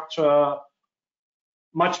structure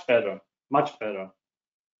much better, much better.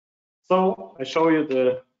 So I show you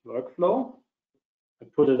the workflow. I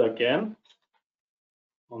put it again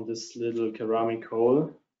on this little ceramic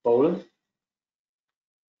bowl.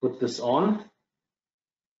 Put this on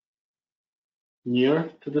near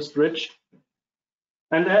to this bridge.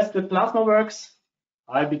 And as the plasma works,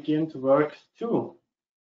 I begin to work too.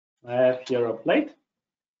 I have here a plate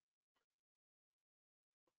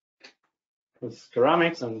with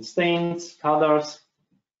ceramics and stains, colors.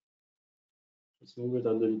 Just move it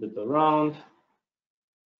a little bit around.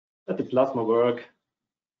 Let the plasma work.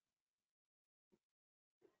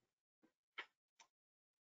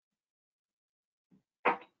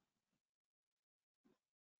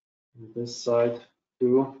 And this side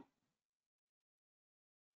too.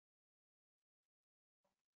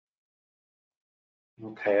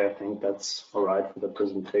 Okay, I think that's all right for the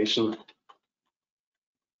presentation.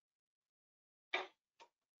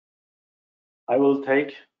 I will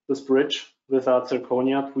take this bridge with a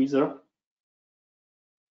zirconia tweezer,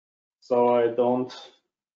 so I don't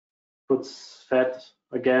put fat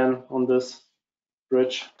again on this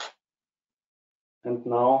bridge. And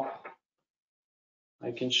now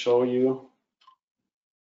I can show you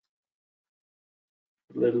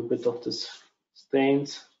a little bit of this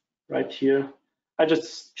stains right here. I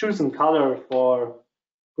just choose some color for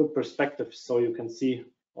good perspective, so you can see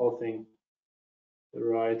all things the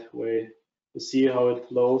right way. You see how it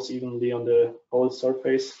flows evenly on the whole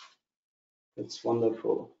surface. It's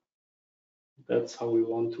wonderful. That's how we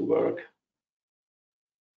want to work.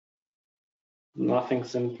 Nothing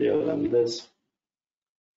simpler than this.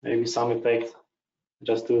 Maybe some effect.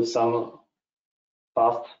 Just do some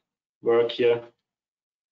fast work here.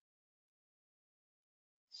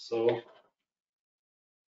 So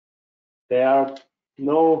there are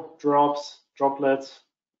no droplets,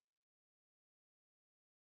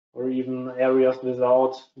 or even areas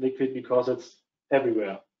without liquid because it's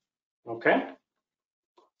everywhere. Okay,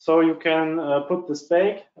 so you can put this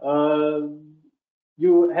bake.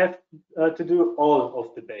 You have to do all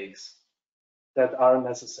of the bakes that are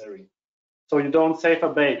necessary. So you don't save a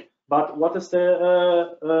bake. But what is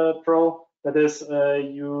the pro? That is,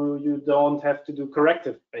 you don't have to do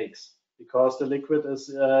corrective bakes because the liquid is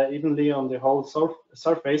evenly on the whole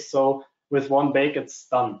surface. So with one bake, it's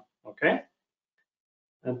done. Okay.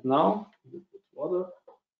 And now, a little bit water.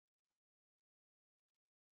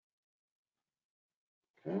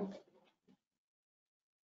 Okay.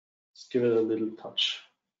 Let's give it a little touch.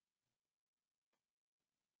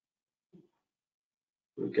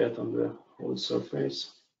 will get on the whole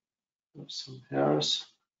surface. There's some hairs,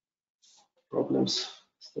 problems,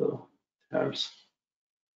 still hairs.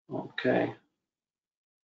 Okay.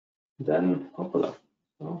 Then hoppala.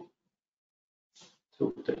 So,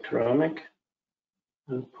 took the ceramic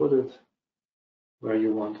and put it where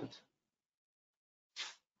you want it.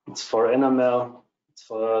 It's for enamel, it's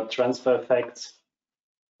for transfer effects,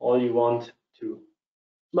 all you want to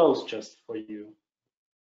flows just for you.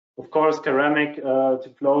 Of course, ceramic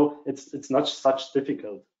to flow, it's not such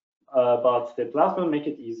difficult, but the plasma make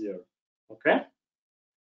it easier. Okay,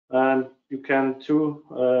 and you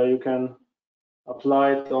can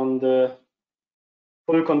apply it on the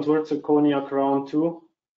full contour zirconia crown too.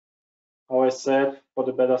 How I said, for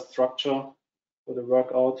the better structure for the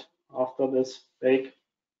workout after this bake.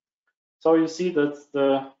 So you see that's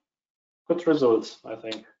the good results. I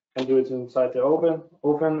think can do it inside the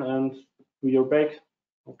oven and do your bake.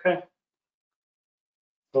 Okay.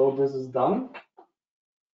 So this is done.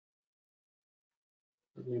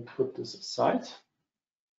 Let me put this aside.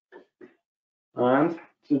 And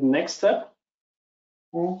to the next step,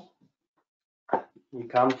 we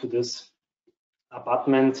come to this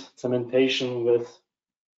abutment cementation with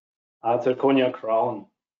a zirconia crown.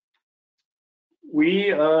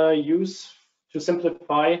 We use, to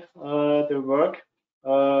simplify the work,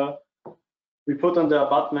 we put on the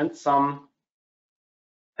abutment some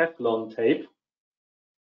Teflon tape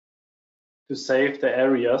to save the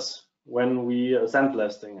areas when we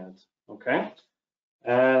sandblasting it. Okay,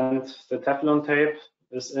 and the Teflon tape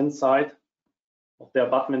is inside of the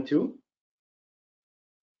abutment too,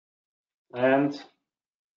 and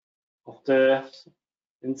of the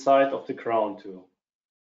inside of the crown too.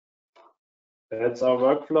 That's our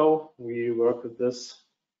workflow. We work with this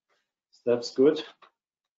steps good.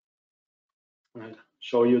 I'll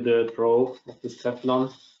show you the draw of this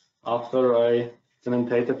Teflon after I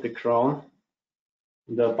cemented the crown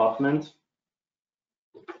in the abutment.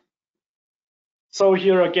 So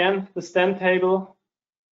here again, the stand table,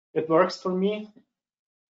 it works for me.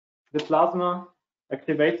 The plasma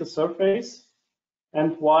activates the surface,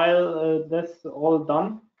 and while that's all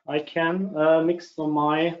done, I can mix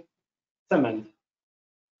my cement.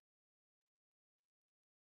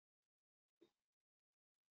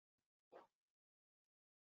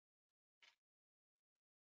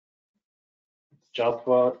 It's just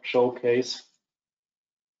for showcase.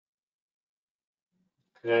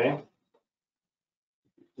 Okay.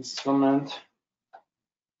 Instrument.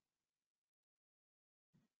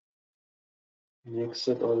 Mix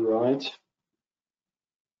it all right.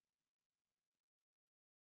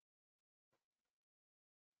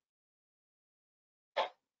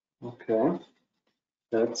 Okay,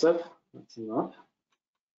 that's it. That's enough.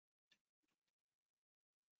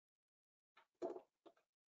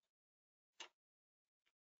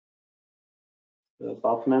 The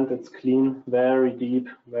abutment, it's clean, very deep,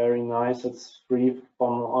 very nice. It's free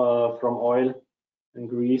from oil and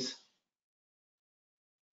grease.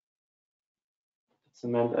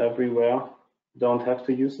 Cement everywhere. Don't have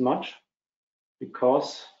to use much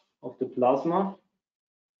because of the plasma.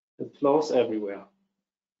 It flows everywhere.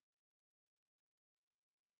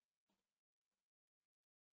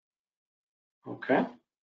 Okay.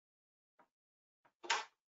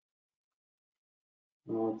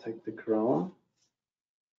 Now I'll take the crown.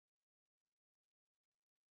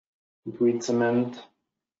 And we cement.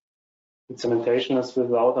 The cementation is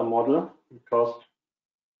without a model because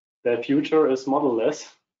the future is modelless.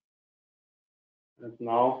 And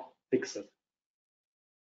now fix it.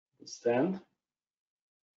 The stand.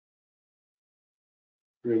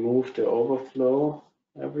 Remove the overflow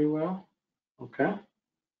everywhere. Okay.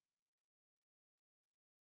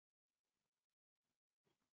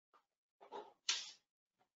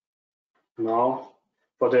 Now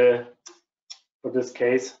for this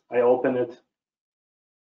case, I open it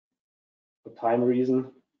for time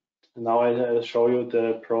reason. And now I'll show you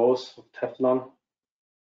the pros of Teflon.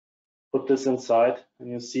 Put this inside and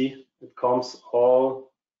you see it comes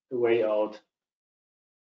all the way out.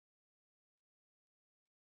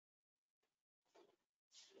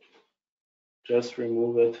 Just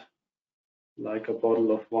remove it like a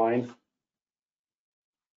bottle of wine.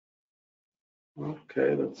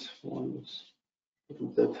 Okay, that's one a little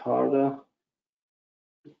bit harder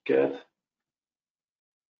to get.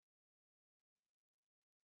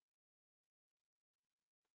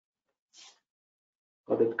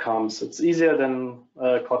 But it comes. It's easier than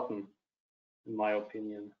cotton, in my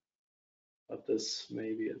opinion. But this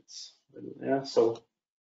maybe it's, yeah, so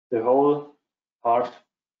the whole part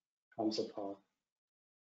comes apart.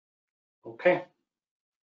 Okay,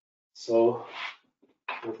 so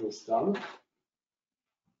that was done.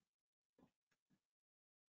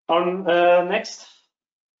 Our next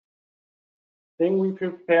thing we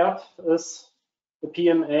prepared is the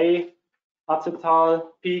PMA acetal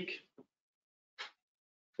peak,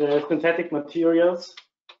 the synthetic materials.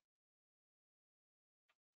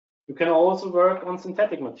 You can also work on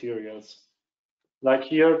synthetic materials, like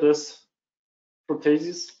here this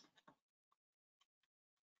prosthesis.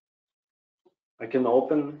 I can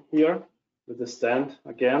open here with the stand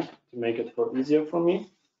again to make it easier for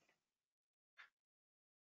me.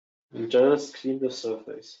 And just clean the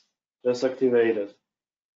surface. Just activate it.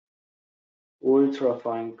 Ultra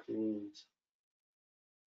fine cleaned.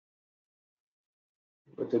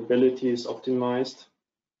 Readability is optimized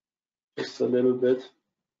just a little bit.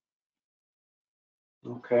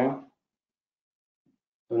 Okay.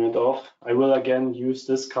 Turn it off. I will again use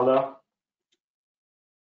this color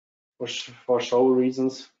for show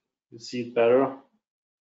reasons. You see it better.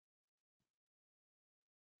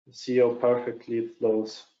 You see how perfectly it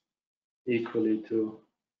flows equally to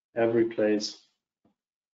every place.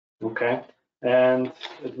 Okay, and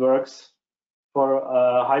it works for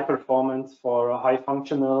high performance, for high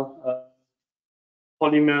functional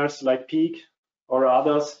polymers like PEEK or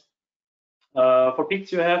others. For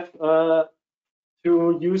PEEKs, you have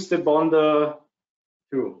to use the bonder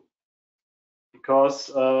too,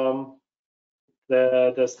 because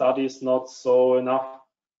the study is not so enough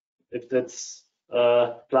if that's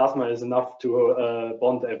plasma is enough to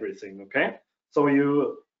bond everything. Okay, so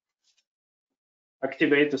you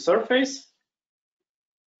activate the surface.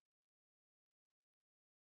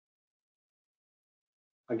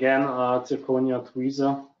 Again, zirconia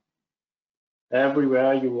tweezer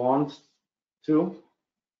everywhere you want to.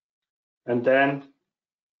 And then,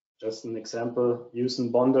 just an example,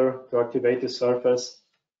 using bonder to activate the surface,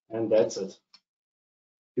 and that's it.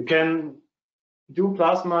 You can do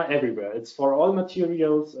plasma everywhere. It's for all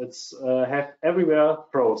materials. It's have everywhere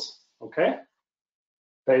pros, okay?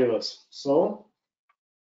 Favors. So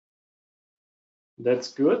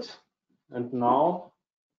that's good. And now,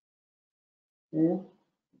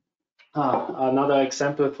 another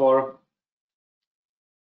example for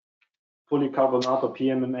polycarbonate or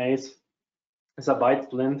PMMAs is a bite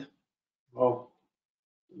splint. Oh,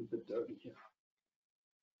 a bit dirty here.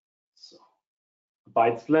 So,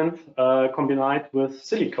 bite splint combined with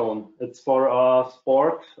silicone. It's for a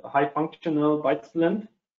sport, high functional bite splint.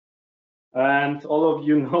 And all of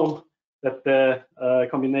you know that the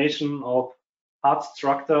combination of hard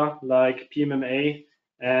structure like PMMA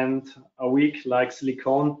and a weak like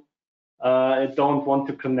silicone, it don't want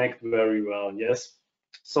to connect very well, yes?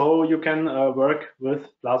 So you can work with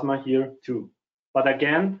plasma here too. But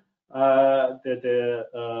again, the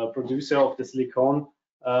producer of the silicone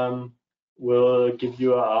will give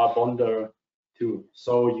you a bonder too,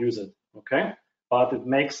 so use it, okay? But it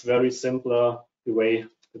makes very simpler the way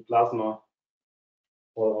the plasma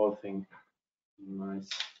for all things. Nice.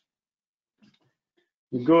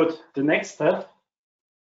 Good. The next step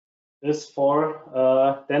is for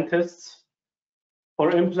dentists,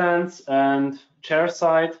 for implants and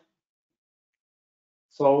chairside.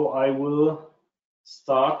 So I will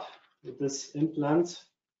start with this implant.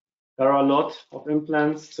 There are a lot of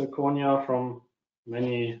implants, zirconia from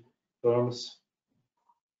many firms.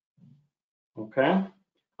 Okay.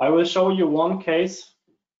 I will show you one case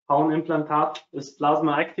how an implantat is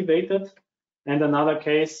plasma activated and another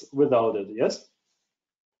case without it, yes?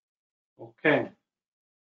 Okay.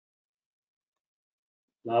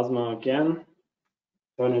 Plasma again,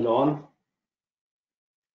 turn it on.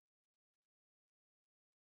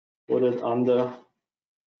 Put it under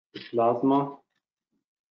the plasma.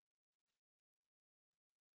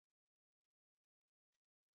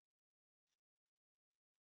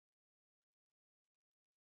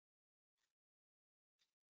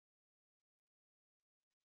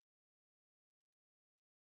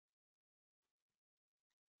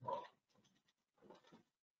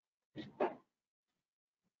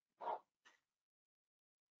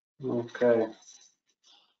 Okay.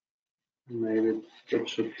 Maybe that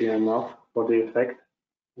should be enough for the effect.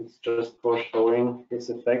 It's just for showing this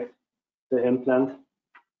effect, the implant.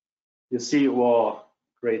 You see, wow,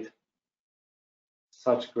 great.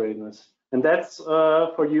 Such greatness. And that's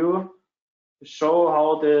for you to show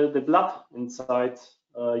how the blood inside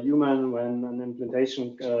human, when an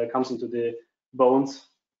implantation comes into the bones,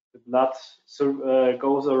 the blood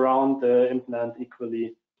goes around the implant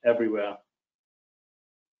equally everywhere.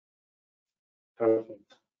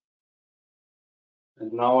 Perfect.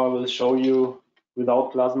 And now I will show you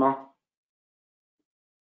without plasma.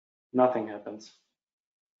 Nothing happens.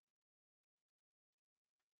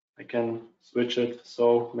 I can switch it,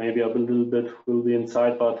 so maybe a little bit will be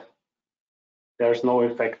inside, but there's no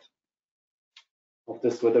effect of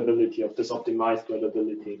this weathability, of this optimized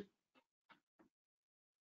weathability.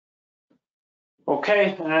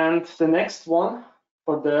 Okay, and the next one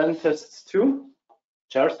for the tests 2,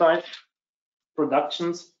 chairside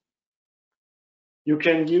productions. You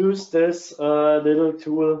can use this little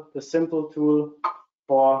tool, the simple tool,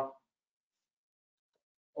 for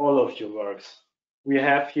all of your works. We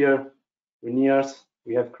have here veneers,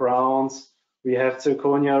 we have crowns, we have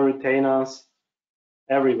zirconia retainers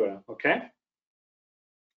everywhere, okay?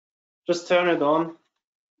 Just turn it on.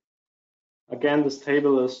 Again, this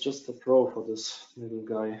table is just a pro for this little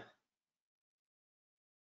guy.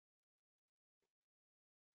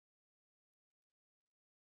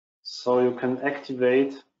 So you can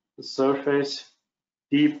activate the surface,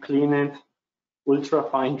 deep clean it, ultra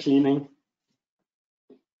fine cleaning,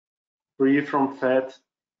 free from fat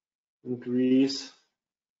and grease,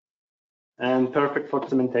 and perfect for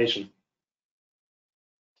cementation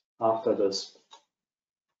after this.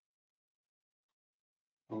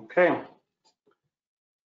 Okay.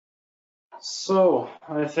 So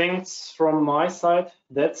I think from my side,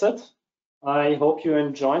 that's it. I hope you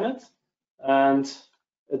enjoyed it, and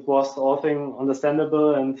it was all thing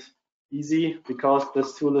understandable and easy, because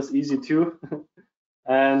this tool is easy too.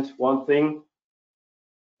 And one thing,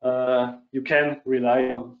 you can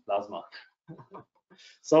rely on Plasma.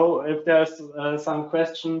 So if there's some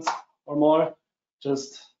questions or more,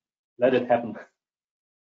 just let it happen.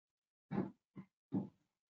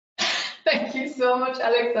 Thank you so much,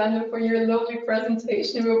 Alexander, for your lovely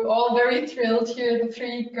presentation. We're all very thrilled here, the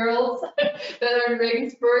 3 girls that are in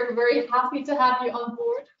Regensburg. Very happy to have you on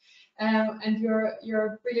board, and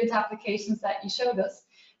your brilliant applications that you showed us.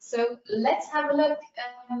 So let's have a look.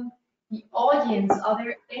 The audience, are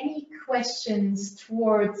there any questions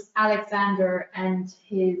towards Alexander and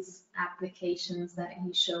his applications that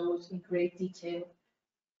he showed in great detail?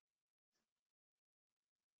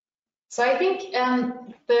 So I think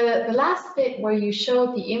the last bit where you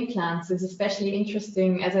showed the implants is especially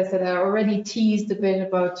interesting. As I said, I already teased a bit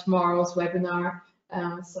about tomorrow's webinar.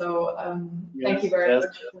 Thank you very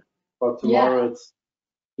much. For tomorrow,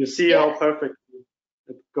 you see how perfect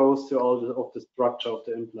it goes to all of the structure of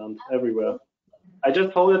the implant everywhere. I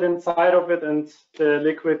just hold it inside of it, and the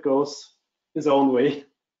liquid goes its own way.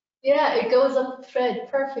 Yeah, it goes up the thread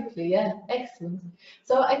perfectly. Yeah, excellent.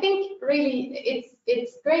 So I think really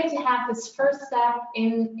it's great to have this first step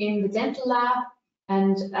in the dental lab.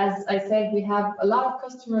 And as I said, we have a lot of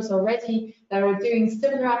customers already that are doing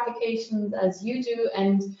similar applications as you do.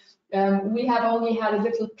 And we have only had a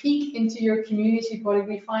little peek into your community, but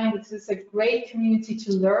we find this is a great community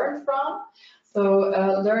to learn from. So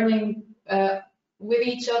learning with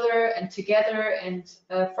each other and together and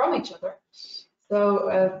from each other.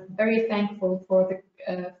 So very thankful for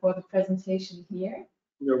the presentation here.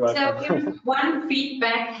 You're welcome. So here's one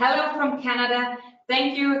feedback. Hello from Canada.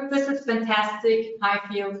 Thank you. This is fantastic. I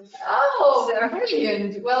feel. Oh, so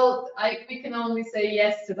brilliant. Well, we can only say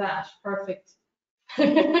yes to that. Perfect.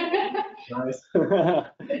 Nice.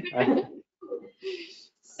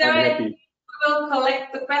 So we will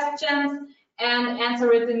collect the questions and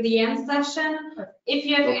answer it in the end session. If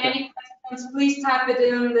you have any questions, please type it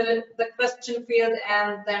in the question field,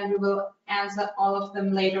 and then we will answer all of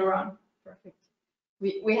them later on. Perfect.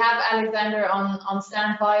 We have Alexander on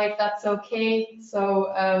standby, if that's okay.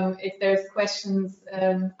 So if there's questions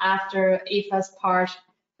after Eva's part,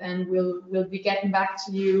 then we'll be getting back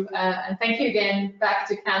to you. And thank you again back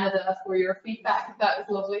to Canada for your feedback. That was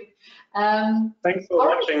lovely. Thanks for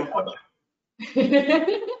watching.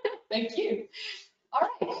 Thank you. All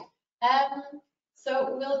right.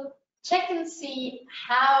 So we'll check and see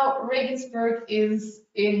how Regensburg is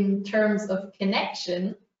in terms of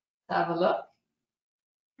connection. Have a look.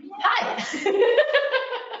 Hi.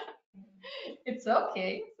 It's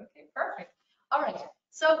okay. It's okay. Perfect. All right.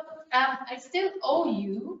 So I still owe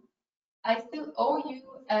you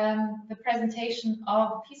the presentation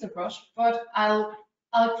of PiezoBrush, but I'll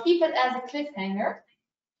keep it as a cliffhanger.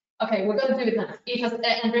 Okay, we're going to do it now.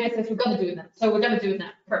 Andrea says we're going to do it now. So we're going to do it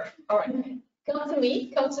now. Perfect. All right. Come to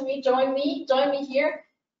me, join me here.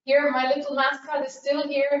 Here, my little mascot is still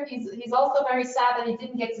here. He's also very sad that he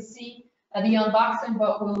didn't get to see the unboxing,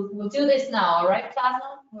 but we'll do this now, all right,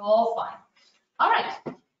 Plasma? We're all fine. All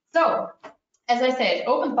right. So, as I said,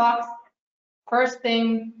 open box. First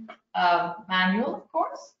thing, manual, of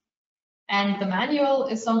course. And the manual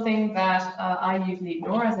is something that I usually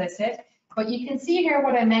ignore, as I said. But you can see here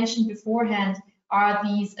what I mentioned beforehand are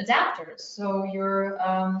these adapters. So you're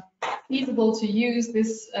feasible to use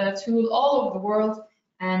this tool all over the world.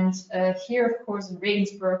 And here, of course, in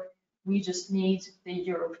Regensburg, we just need the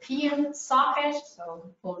European socket. So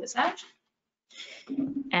pull this out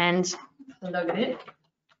and plug it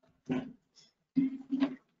in.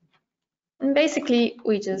 And basically,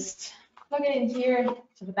 we just plug it in here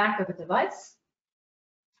to the back of the device.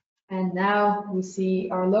 And now we see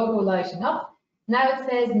our logo lighting up. Now it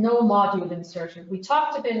says no module inserted. We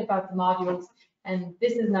talked a bit about the modules, and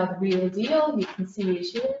this is now the real deal. You can see it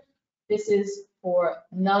here. This is for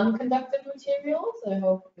non-conductive materials. I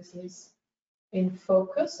hope this is in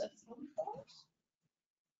focus at some point.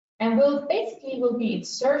 And we'll be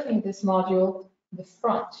inserting this module in the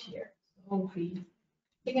front here. So we'll be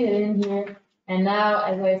sticking it in here. And now,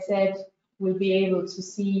 as I said, we'll be able to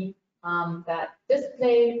see that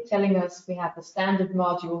display telling us we have the standard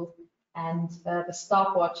module and the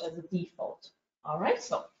stopwatch as a default. All right,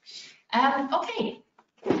 so okay.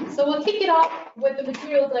 So we'll kick it off with the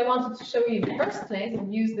materials I wanted to show you in the first place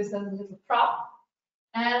and use this as a little prop.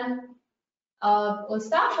 And we'll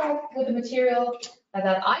start off with a material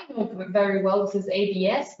that I know very well. This is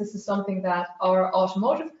ABS. This is something that our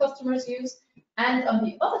automotive customers use. And on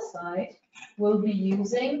the other side, we'll be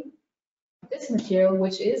using this material,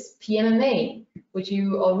 which is PMMA, which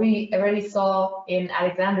you already saw in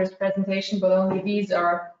Alexander's presentation, but only these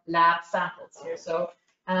are lab samples here. So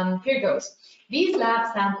here goes. These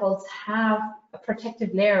lab samples have a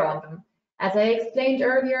protective layer on them. As I explained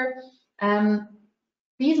earlier,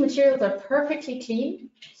 these materials are perfectly clean,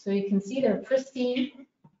 so you can see they're pristine,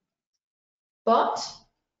 but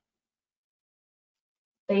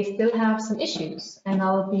they still have some issues, and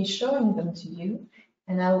I'll be showing them to you,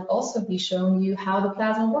 and I'll also be showing you how the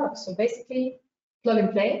plasma works. So basically, plug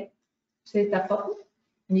and play, click that button,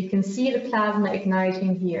 and you can see the plasma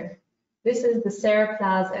igniting here. This is the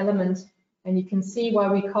Seraplas element, and you can see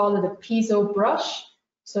why we call it a piezo brush.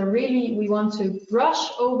 So really, we want to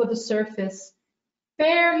brush over the surface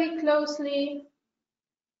fairly closely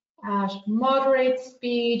at moderate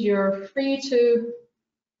speed. You're free to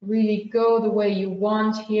really go the way you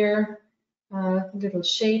want here. Little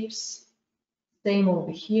shapes, same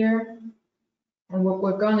over here. And what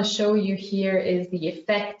we're going to show you here is the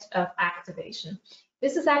effect of activation.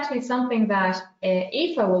 This is actually something that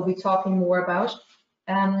Eva will be talking more about.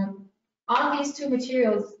 On these two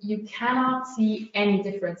materials, you cannot see any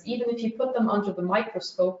difference. Even if you put them under the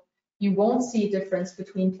microscope, you won't see a difference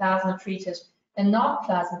between plasma treated and not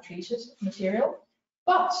plasma treated material.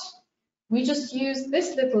 But we just use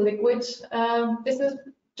this little liquid. This is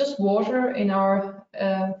just water in our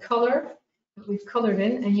color that we've colored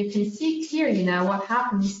in, and you can see clearly now what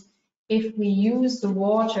happens if we use the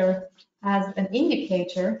water as an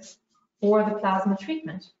indicator for the plasma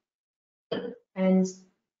treatment. And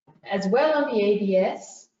as well on the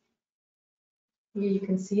ABS, here you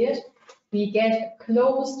can see it, we get a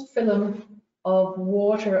closed film of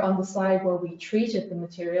water on the side where we treated the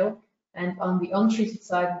material, and on the untreated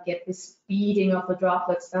side we get this beading of the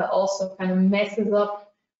droplets that also kind of messes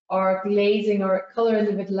up our glazing or color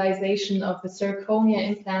individualization of the zirconia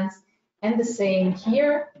implants. And the same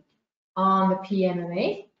here on the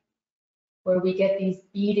PMMA, where we get these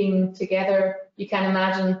beading together. You can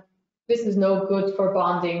imagine this is no good for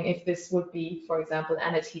bonding if this would be, for example,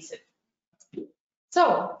 an adhesive.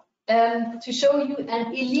 So to show you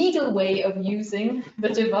an illegal way of using the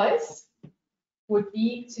device would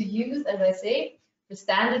be to use, as I say, the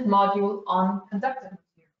standard module on conductive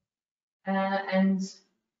material. And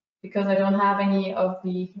because I don't have any of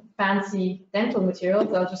the fancy dental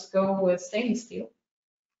materials, I'll just go with stainless steel.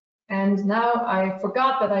 And now I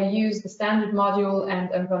forgot that I used the standard module, and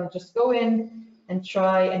I'm going to just go in and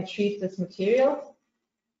try and treat this material.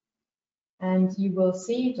 And you will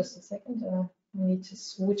see, just a second, I need to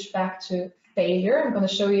switch back to failure. I'm going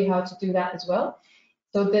to show you how to do that as well.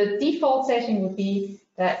 So the default setting would be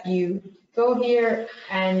that you go here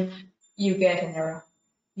and you get an error.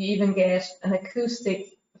 You even get an acoustic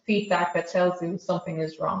feedback that tells you something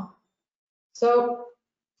is wrong. So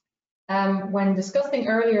when discussing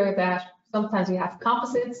earlier that sometimes you have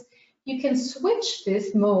composites, you can switch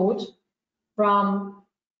this mode from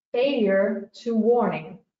failure to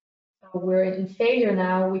warning. So we're in failure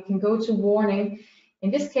now, we can go to warning.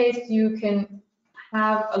 In this case, you can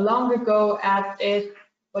have a longer go at it,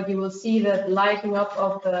 but you will see the lighting up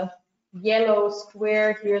of the yellow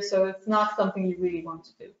square here, so it's not something you really want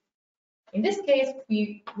to do. In this case,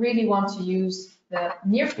 we really want to use the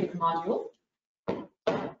near field module.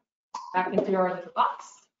 Back into our little box,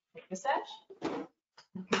 take this out.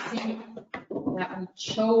 You can see that we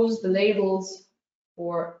chose the labels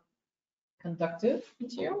for conductive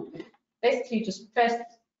material. Basically, just press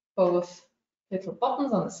both little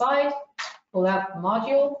buttons on the side, pull out the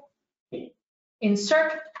module,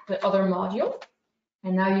 insert the other module.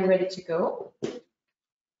 And now you're ready to go.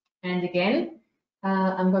 And again,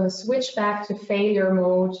 I'm going to switch back to failure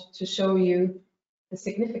mode to show you the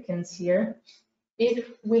significance here.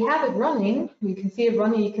 If we have it running, you can see it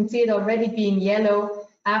running, you can see it already being yellow.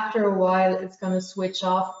 After a while, it's going to switch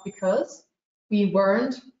off because we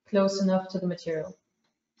weren't close enough to the material.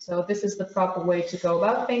 So this is the proper way to go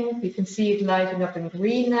about things. You can see it lighting up in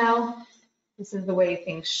green now. This is the way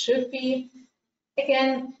things should be.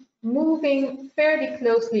 Again, moving fairly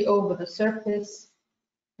closely over the surface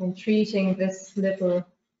and treating this little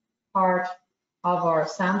part of our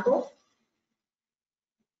sample.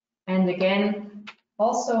 And again,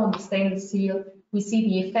 also on the stainless steel, we see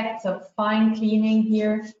the effects of fine cleaning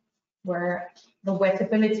here, where the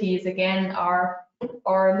wettability is again our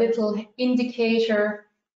little indicator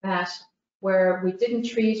that where we didn't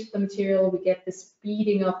treat the material, we get this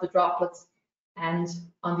beading of the droplets, and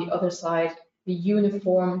on the other side, the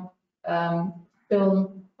uniform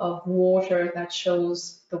film of water that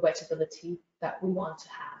shows the wettability that we want to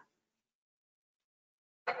have.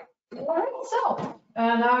 All right, so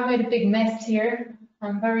now I made a big mess here.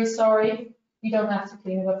 I'm very sorry. You don't have to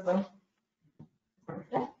clean it up though.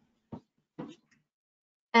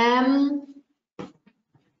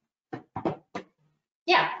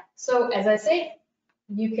 Yeah, so as I say,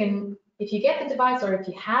 you can, if you get the device or if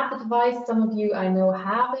you have the device, some of you I know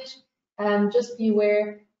have it, just be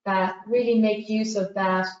aware that really make use of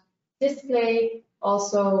that display.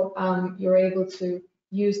 Also, you're able to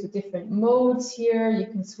use the different modes here. You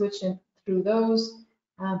can switch in through those,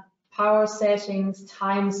 power settings,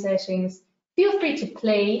 time settings. Feel free to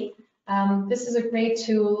play. This is a great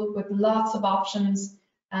tool with lots of options,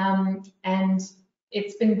 and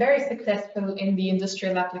it's been very successful in the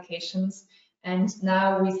industrial applications. And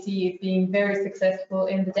now we see it being very successful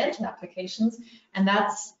in the dental applications. And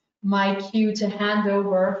that's my cue to hand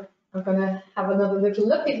over. I'm going to have another little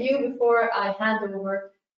look at you before I hand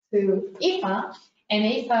over to Eva. And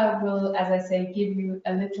Eva will, as I say, give you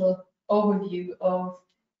a little overview of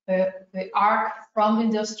the arc from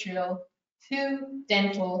industrial to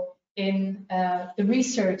dental in the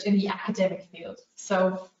research in the academic field.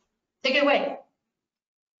 So take it away.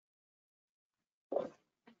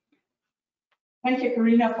 Thank you,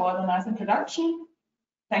 Karina, for the nice introduction.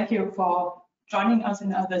 Thank you for joining us in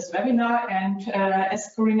this webinar. And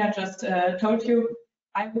as Karina just told you,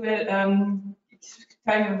 I will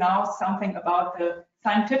tell you now something about the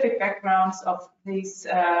scientific backgrounds of these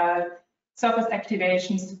surface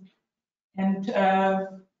activations. And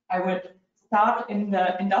I will start in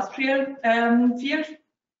the industrial field.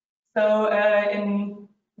 So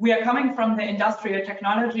we are coming from the industrial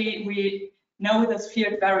technology. We know this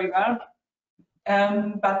field very well.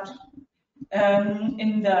 But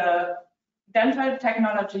in the dental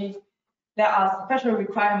technology, there are special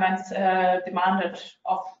requirements demanded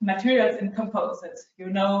of materials and composites. You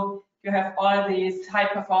know, you have all these high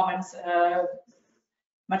performance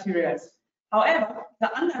materials. However,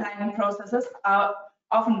 the underlying processes are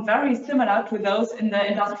often very similar to those in the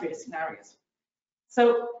industrial scenarios.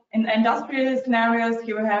 So in industrial scenarios,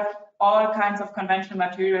 you have all kinds of conventional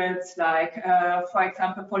materials, like, for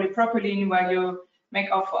example, polypropylene, where you make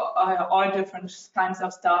of all different kinds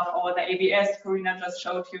of stuff, or the ABS Karina just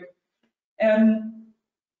showed you. And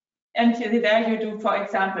there you do, for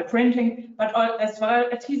example, printing, but as well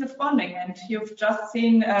adhesive bonding. And you've just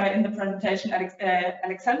seen in the presentation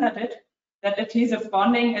Alexander did, that adhesive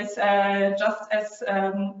bonding is just as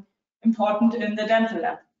important in the dental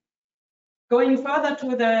lab. Going further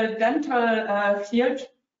to the dental field,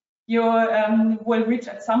 you will reach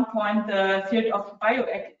at some point the field of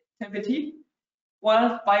bioactivity.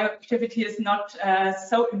 Well, bioactivity is not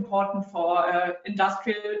so important for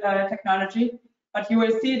industrial technology, but you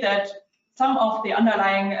will see that some of the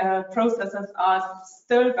underlying processes are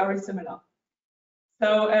still very similar.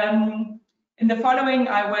 So in the following,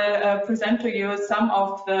 I will present to you some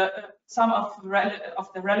of the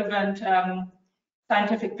relevant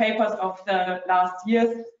scientific papers of the last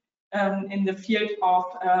years in the field of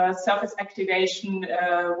surface activation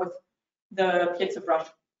with the PiezoBrush.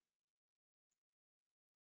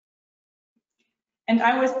 And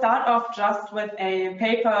I will start off just with a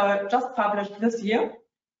paper just published this year,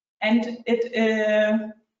 and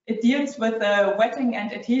it deals with the wetting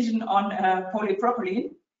and adhesion on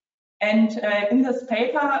polypropylene. And in this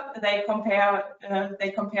paper, they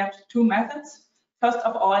compared two methods. First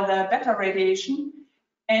of all, the beta radiation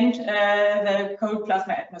and the cold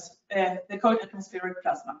atmospheric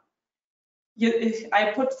plasma.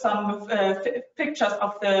 I put some pictures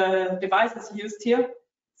of the devices used here.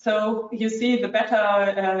 So you see the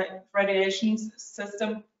beta radiation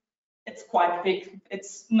system it's quite big.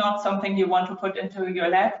 It's not something you want to put into your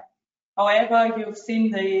lab. However, you've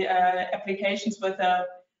seen the applications with a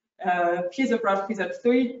PiezoBrush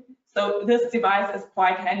PZ3. So this device is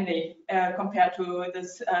quite handy compared to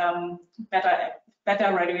this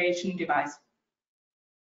beta radiation device.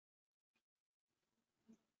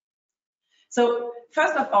 So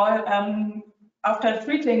first of all, after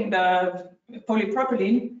treating the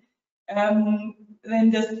polypropylene,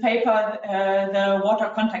 in this paper, the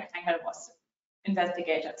water contact angle was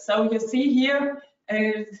investigated. So you see here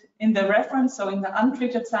in the reference, so in the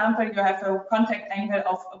untreated sample, you have a contact angle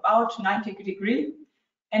of about 90 degrees.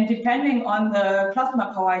 And depending on the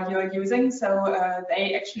plasma power you're using, so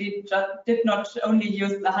they actually did not only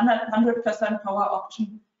use the 100% power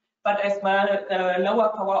option, but as well the lower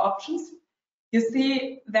power options. You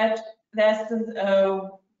see that there's a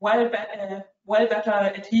well better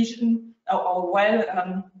adhesion or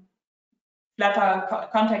flatter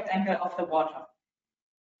contact angle of the water.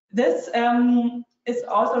 This is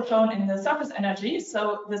also shown in the surface energy.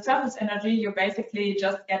 So the surface energy you basically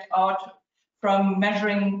just get out from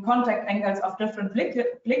measuring contact angles of different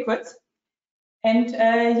liquids. And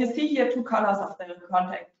you see here two colors of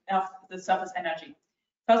the surface energy.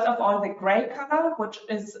 First of all, the gray color, which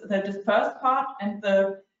is the dispersed part, and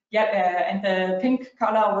the pink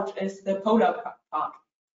color, which is the polar part.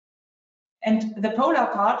 And the polar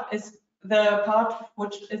part is the part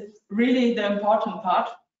which is really the important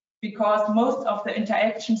part, because most of the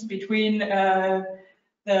interactions between the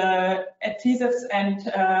adhesives and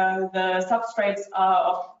the substrates are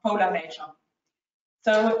of polar nature.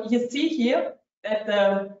 So you see here that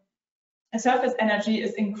the surface energy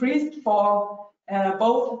is increased for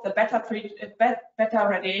both the beta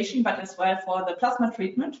radiation, but as well for the plasma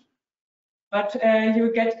treatment. But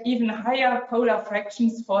you get even higher polar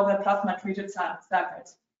fractions for the plasma treated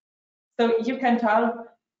samples. So you can tell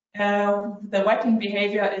the wetting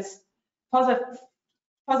behavior is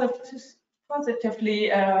positively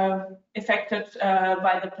affected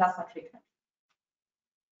by the plasma treatment.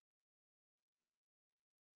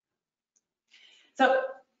 So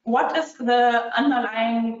what is the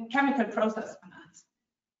underlying chemical process on us?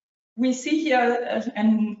 We see here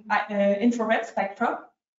an infrared spectrum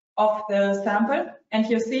of the sample, and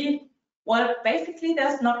you see, well, basically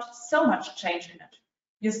there's not so much change in it.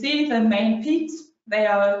 You see the main peaks, they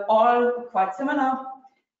are all quite similar.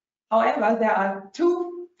 However, there are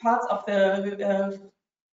two parts of the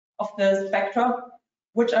spectrum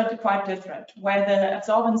which are quite different, where the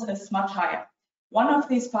absorbance is much higher. One of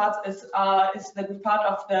these parts is the part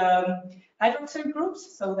of the hydroxyl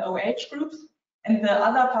groups, so the OH groups, and the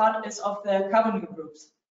other part is of the carbonyl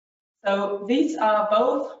groups. So these are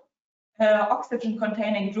both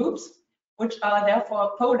oxygen-containing groups, which are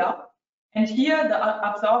therefore polar. And here the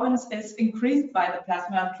absorbance is increased by the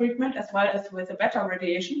plasma treatment as well as with the beta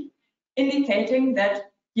radiation, indicating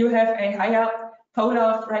that you have a higher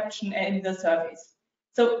polar fraction in the surface.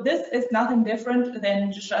 So this is nothing different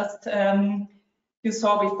than just you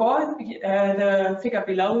saw before, the figure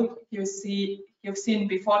below you've seen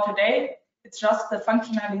before today. It's just the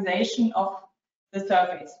functionalization of the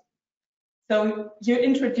surface. So you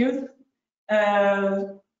introduce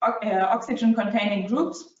oxygen-containing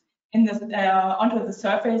groups in this, onto the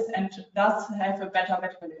surface and thus have a better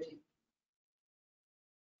wettability.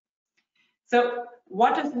 So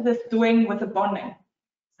what is this doing with the bonding?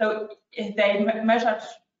 So they measured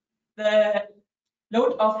the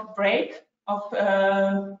load of break of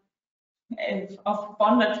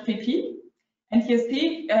bonded PP, and you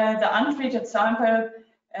see the untreated sample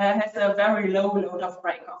has a very low load of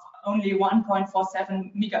break of only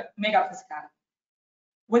 1.47 megapascal.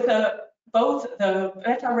 With both the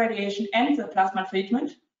beta radiation and the plasma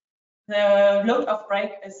treatment, the load of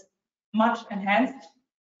break is much enhanced,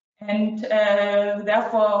 and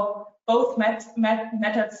therefore both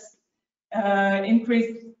methods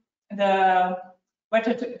increase the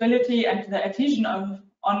wettability and the adhesion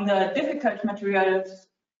on the difficult materials,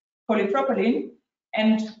 polypropylene,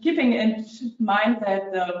 and keeping in mind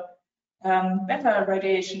that the beta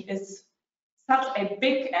radiation is such a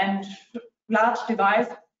big and large device.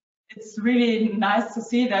 It's really nice to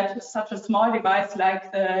see that such a small device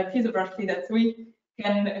like the PiezoBrush PZ3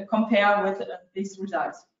 can compare with these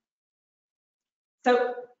results.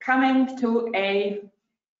 So coming to a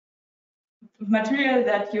material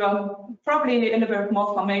that you are probably a little bit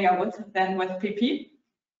more familiar with than with PP.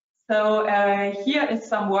 So here is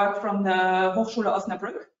some work from the Hochschule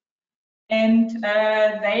Osnabrück, and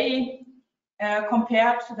they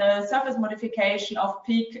compared the surface modification of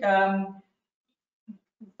peak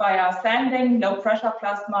via sanding, low pressure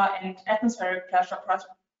plasma, and atmospheric pressure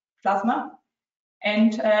plasma.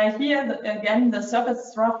 And here again, the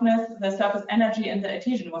surface roughness, the surface energy, and the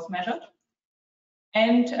adhesion was measured.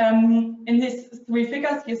 And in these three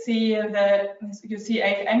figures, you see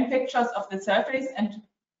AFM pictures of the surface, and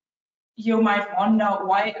you might wonder,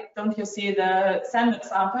 why don't you see the standard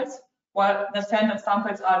samples? Well, the standard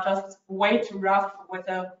samples are just way too rough with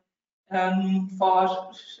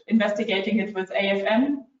for investigating it with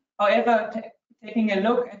AFM. However, taking a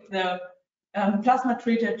look at the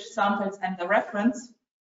plasma-treated samples and the reference,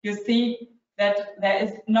 you see that there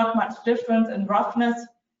is not much difference in roughness.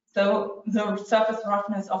 So the surface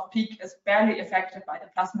roughness of PEEK is barely affected by the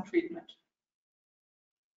plasma treatment.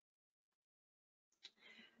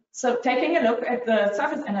 So taking a look at the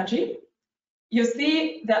surface energy, you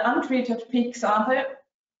see the untreated PEEK sample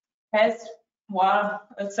has, well,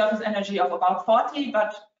 a surface energy of about 40,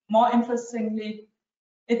 but more interestingly,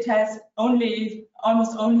 it has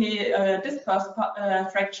almost only a dispersed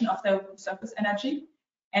fraction of the surface energy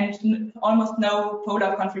and almost no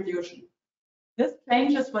polar contribution. This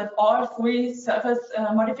changes with all three surface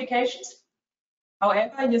modifications.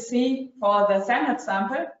 However, you see for the standard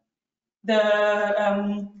sample,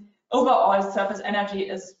 the overall surface energy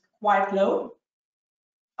is quite low.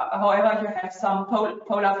 However, you have some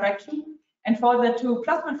polar fraction. And for the two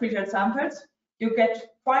plasma-treated samples, you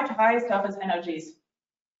get quite high surface energies.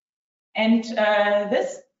 And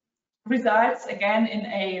this results again in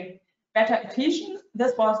a better adhesion.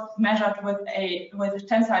 This was measured with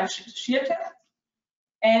tensile shear test.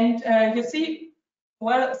 And you see,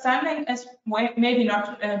 well, sanding is maybe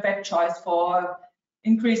not a bad choice for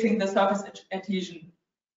increasing the surface adhesion.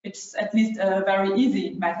 It's at least a very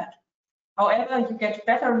easy method. However, you get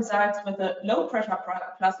better results with the low pressure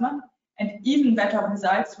plasma and even better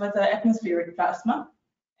results with the atmospheric plasma.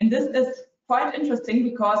 And this is quite interesting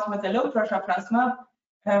because with the low pressure plasma,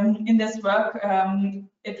 in this work,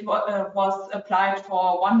 it was applied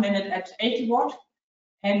for 1 minute at 80 watt.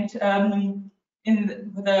 And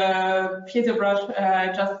in the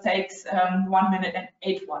PiezoBrush just takes 1 minute and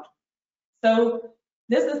 8 watt. So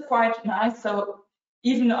this is quite nice. So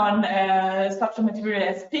even on such a material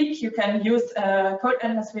as PEEK, you can use cold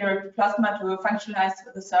atmospheric plasma to functionalize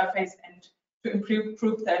the surface and to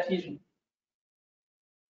improve the adhesion.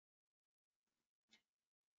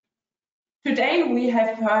 Today we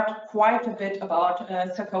have heard quite a bit about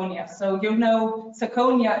zirconia. So you know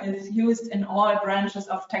zirconia is used in all branches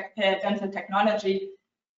of dental technology.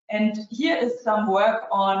 And here is some work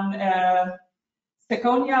on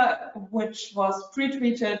zirconia, which was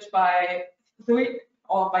pre-treated by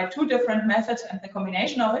two different methods and the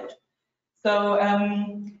combination of it. So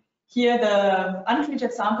here the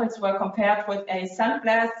untreated samples were compared with a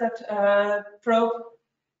sandblasted probe.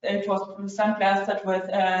 It was sandblasted with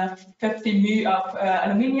 50 μ of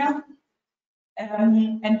aluminium,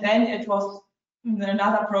 and then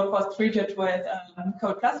another probe was treated with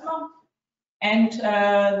cold plasma, and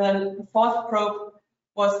the fourth probe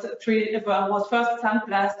was first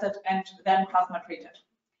sandblasted and then plasma treated.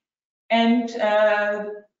 And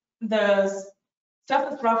the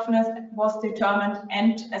surface roughness was determined,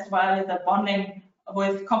 and as well as the bonding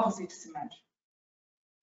with composite cement.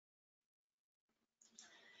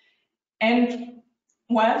 And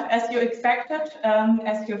well, as you expected,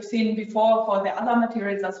 as you've seen before for the other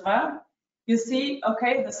materials as well, you see,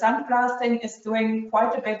 okay, the sandblasting is doing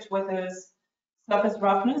quite a bit with this surface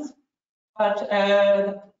roughness, but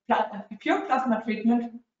the pure plasma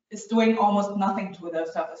treatment is doing almost nothing to the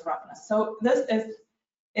surface roughness. So this is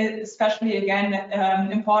especially, again,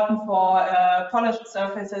 important for polished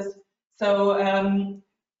surfaces. So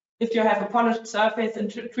if you have a polished surface and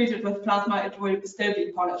treat it with plasma, it will still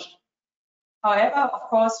be polished. However, of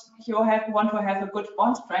course, you want to have a good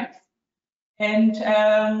bond strength. And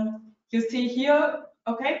you see here,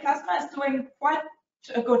 okay, plasma is doing quite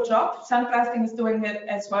a good job. Sandblasting is doing it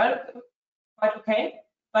as well, quite okay.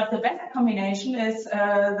 But the best combination is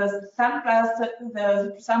the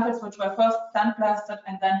samples which were first sandblasted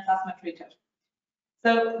and then plasma treated.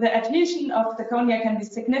 So the adhesion of zirconia can be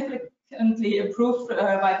significantly improved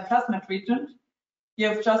by the plasma treatment.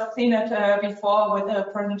 You've just seen it before with a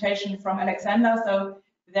presentation from Alexander. So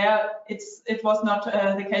there, it was not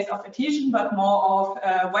the case of adhesion, but more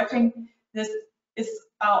of wetting. This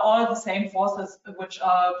are all the same forces which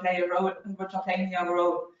are playing a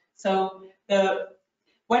role. So the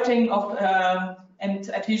wetting of and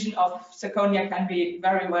adhesion of zirconia can be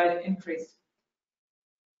very well increased.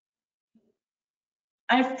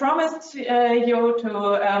 I've promised you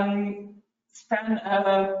to span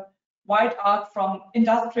a wide arc from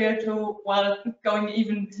industrial to, well, going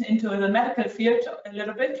even into the medical field a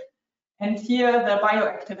little bit. And here the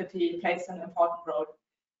bioactivity plays an important role.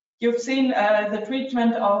 You've seen the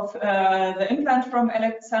treatment of the implant from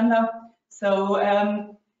Alexander. So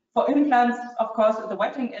for implants, of course, the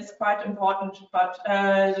wetting is quite important, but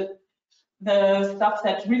the stuff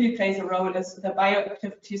that really plays a role is the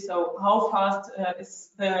bioactivity. So how fast is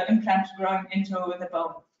the implant growing into the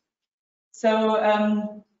bone?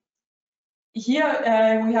 So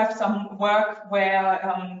here we have some work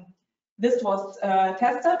where this was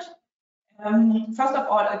tested. First of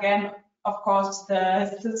all, again, of course,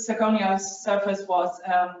 the zirconia surface was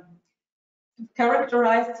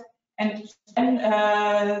characterized, and then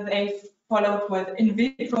they followed with in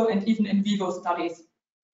vitro and even in vivo studies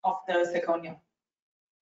of the zirconia.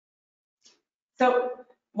 So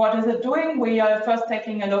what is it doing? We are first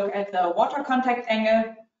taking a look at the water contact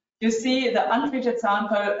angle. You see the untreated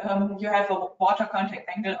sample, you have a water contact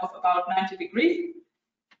angle of about 90 degrees.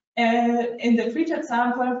 In the treated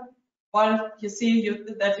sample, well, you see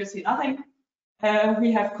that you see nothing.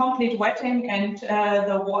 We have complete wetting, and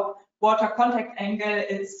the water contact angle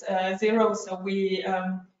is 0. So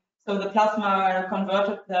so the plasma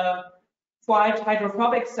converted the quite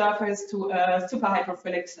hydrophobic surface to a super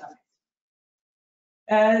hydrophilic surface.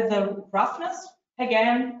 The roughness,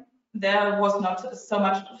 again, there was not so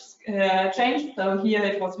much change. So here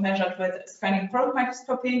it was measured with scanning probe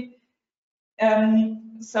microscopy.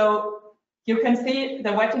 So you can see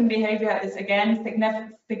the wetting behavior is again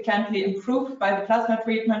significantly improved by the plasma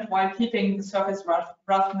treatment while keeping the surface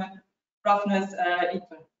roughness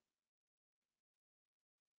equal.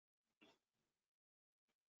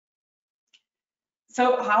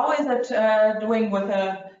 So how is it doing with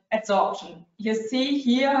adsorption? You see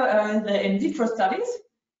here the in vitro studies,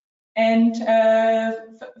 and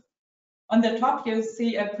on the top you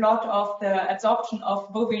see a plot of the adsorption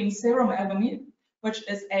of bovine serum albumin, which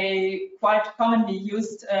is a quite commonly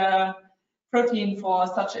used protein for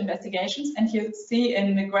such investigations. And you see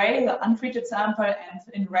in gray the untreated sample and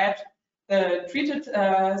in red the treated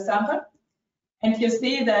sample. And you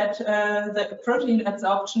see that the protein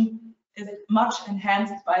adsorption is much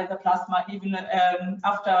enhanced by the plasma. Even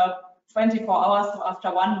after 24 hours, so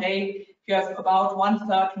after 1 day, you have about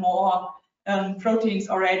 1/3 more proteins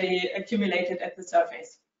already accumulated at the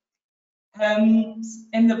surface.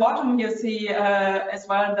 In the bottom, you see as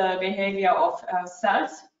well the behavior of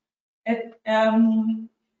cells.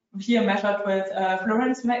 Here measured with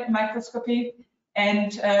fluorescence microscopy,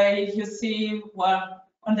 and you see, well,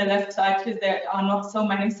 on the left side here, there are not so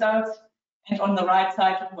many cells, and on the right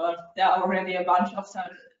side, well, there are already a bunch of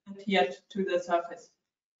cells adhered to the surface.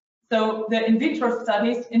 So the in vitro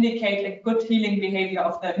studies indicate a good healing behavior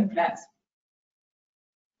of the implants.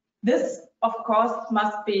 This, of course,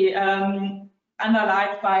 must be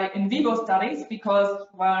underlined by in vivo studies, because,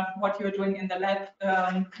 well, what you're doing in the lab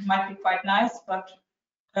might be quite nice, but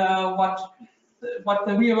what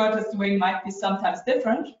the real world is doing might be sometimes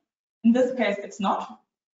different. In this case, it's not.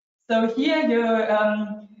 So here you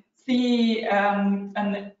see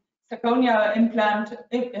an zirconia implant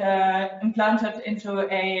implanted into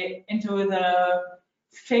the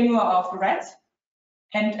femur of rats.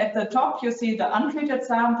 And at the top, you see the untreated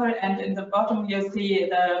sample, and in the bottom, you see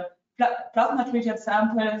the plasma treated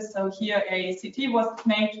sample. So here a CT was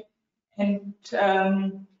made, and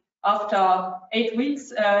after 8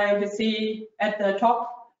 weeks, you see at the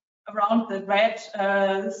top around the red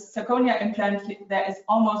zirconia implant, there is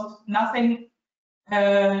almost nothing,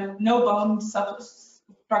 no bone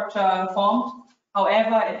substructure formed.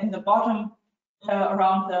 However, in the bottom,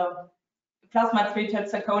 around the plasma treated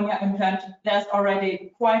zirconia implant, there's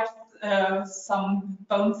already quite some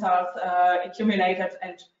bone cells accumulated,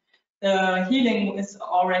 and the healing is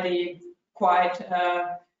already quite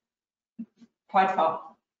far.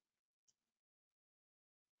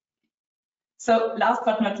 So last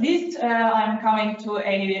but not least, I'm coming to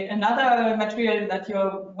another material that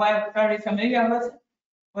you're very familiar with,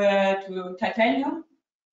 to titanium.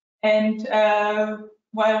 And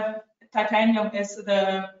well, titanium is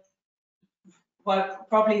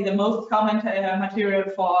probably the most common material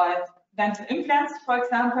for dental implants, for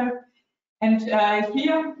example. And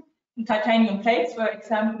here, titanium plates were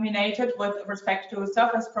examined with respect to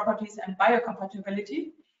surface properties and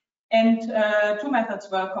biocompatibility. And 2 methods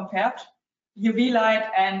were compared: UV light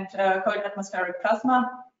and cold atmospheric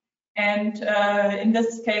plasma. And in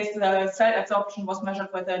this case, the cell adsorption was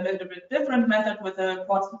measured with a little bit different method, with a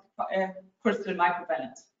quartz crystal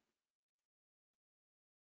microbalance.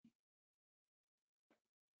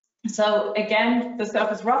 So again, the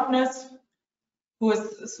surface roughness,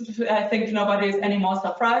 I think nobody is any more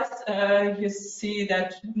surprised. You see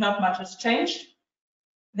that not much has changed.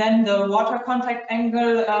 Then the water contact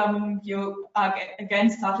angle, you are again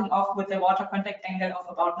starting off with a water contact angle of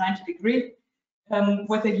about 90 degrees.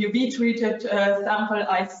 With a UV treated sample,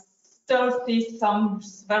 I still see some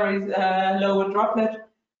very low droplet.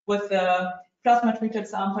 With the plasma treated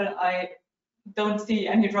sample, I don't see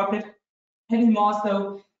any droplet anymore.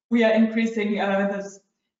 So we are increasing the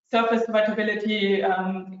surface wettability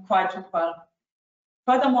quite well.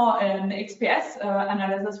 Furthermore, an XPS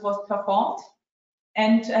analysis was performed,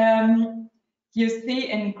 and you see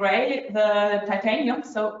in gray the titanium.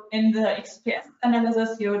 So in the XPS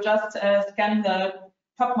analysis, you just scan the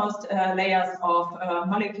topmost layers of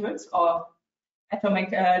molecules or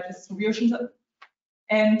atomic distributions,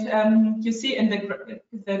 and you see in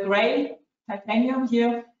the gray titanium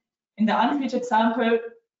here in the untreated sample.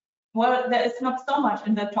 Well, there is not so much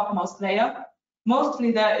in the topmost layer.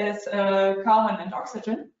 Mostly there is carbon and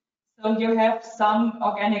oxygen, so you have some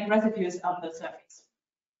organic residues on the surface.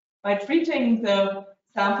 By treating the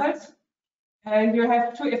samples, you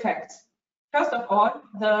have two effects. First of all,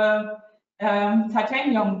 the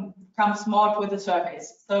titanium comes more to the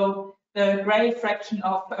surface, so the gray fraction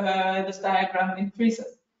of this diagram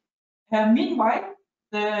increases. Meanwhile,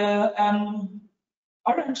 the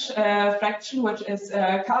orange fraction, which is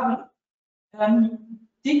carbon,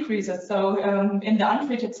 decreases. So in the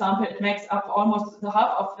untreated sample, it makes up almost the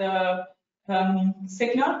half of the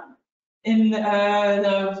signal. In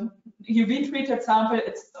the UV treated sample,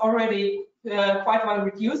 it's already quite well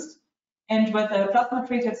reduced. And with the plasma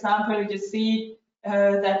treated sample, you see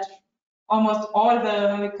that almost all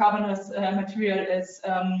the carbonous material is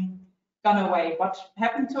gone away. What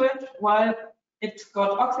happened to it? Well, it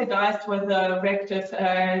got oxidized with the reactive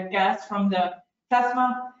gas from the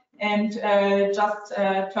plasma and just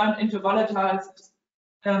turned into volatile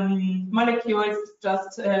molecules,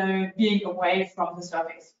 just being away from the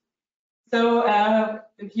surface. So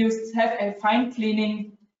you have a fine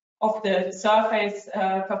cleaning of the surface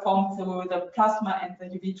performed through the plasma and the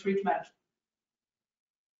UV treatment.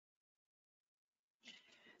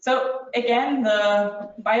 So again,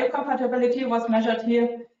 the biocompatibility was measured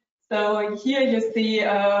here. So here you see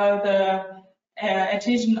the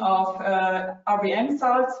adhesion of RBM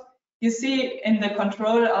salts. You see in the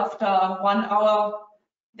control after 1 hour,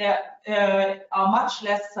 there are much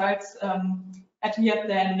less salts adhered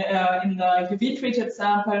than in the UV treated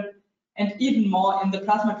sample, and even more in the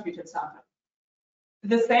plasma treated sample.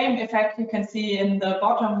 The same effect you can see in the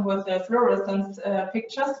bottom with the fluorescence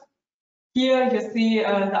pictures. Here you see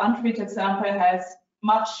the untreated sample has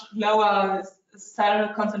much lower cell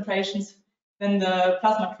concentrations than the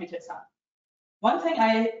plasma treated sample. One thing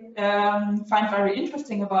I find very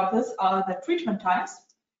interesting about this are the treatment times.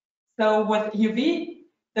 So with UV,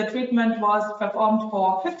 the treatment was performed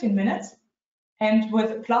for 15 minutes, and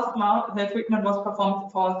with plasma, the treatment was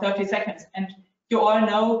performed for 30 seconds. And you all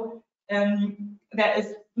know there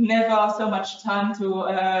is never so much time to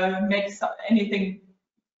make anything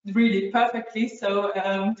really perfectly. So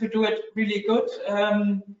to do it really good,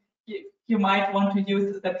 you might want to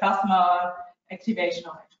use the plasma activation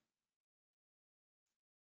of it.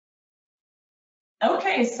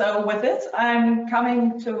 Okay, so with this, I'm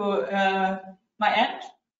coming to my end.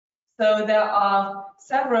 So there are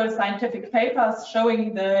several scientific papers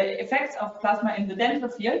showing the effects of plasma in the dental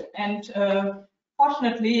field, and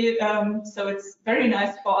fortunately, so it's very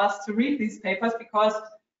nice for us to read these papers, because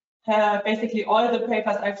basically all the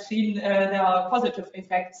papers I've seen, there are positive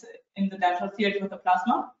effects in the dental field with the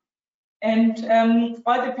plasma. And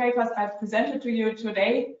all the papers I've presented to you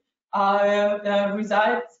today are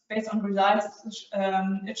results based on results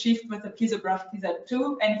achieved with the PiezoBrush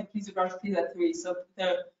PZ2 and the PiezoBrush PZ3. So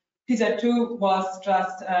the PZ2 was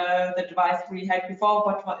just the device we had before,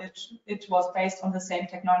 but it was based on the same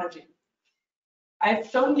technology. I've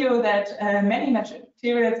shown you that many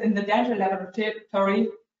materials in the dental laboratory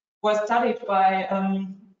were studied by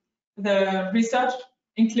the research,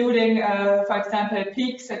 including, for example,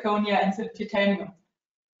 PEEK, zirconia, and titanium.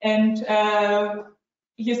 And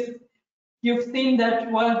you've seen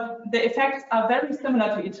that, well, the effects are very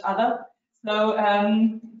similar to each other. So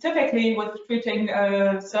typically with treating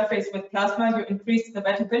a surface with plasma, you increase the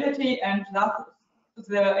wettability and thus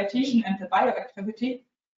the adhesion and the bioactivity,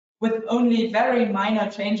 with only very minor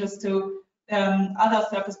changes to other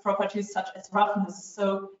surface properties such as roughness.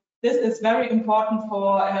 So this is very important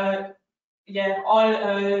for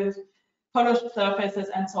all polished surfaces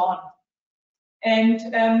and so on.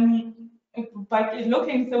 And by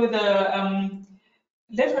looking through the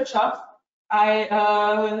literature,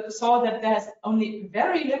 I saw that there's only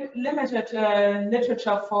very limited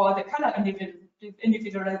literature for the color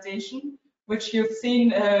individualization which you've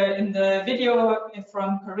seen in the video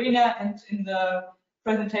from Karina and in the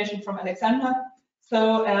presentation from Alexander.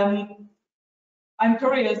 So I'm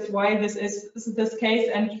curious why this is this case,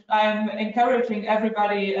 and I'm encouraging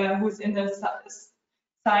everybody who's in the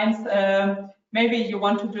science, maybe you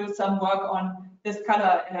want to do some work on this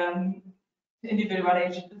color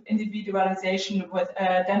individualization with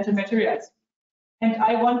dental materials. And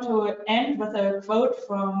I want to end with a quote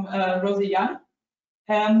from Rosie Young,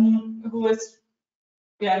 who is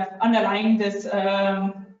underlying this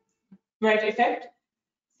great effect.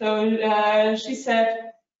 So she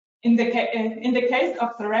said, in the case of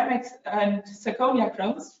ceramics and zirconia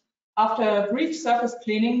chromes, after a brief surface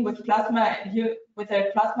cleaning with a plasma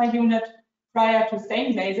unit prior to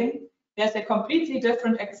stain glazing, there's a completely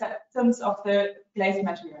different acceptance of the glaze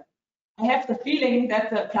material. I have the feeling that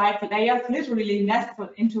the applied layers literally nestle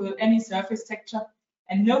into any surface texture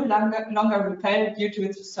and no longer repel due to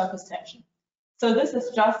its surface tension. So this is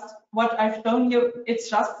just what I've shown you. It's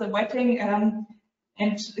just the wetting, and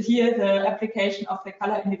here the application of the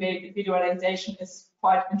color individualization is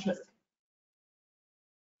quite interesting.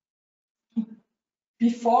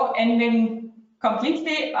 Before ending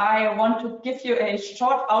completely, I want to give you a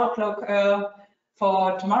short outlook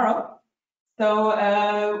for tomorrow. So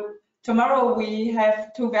tomorrow we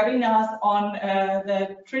have 2 webinars on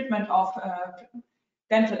the treatment of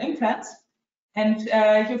dental implants. And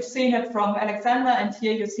you've seen it from Alexander, and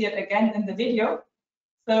here you see it again in the video.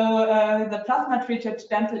 So the plasma-treated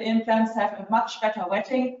dental implants have a much better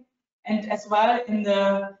wetting, and as well in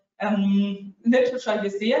the literature you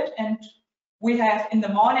see it. And we have in the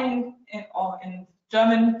morning, or in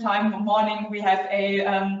German time morning, we have a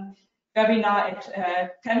webinar at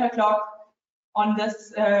 10 o'clock on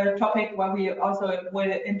this topic, where we also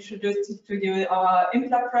will introduce to you our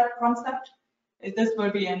implant thread concept. This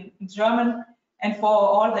will be in German. And for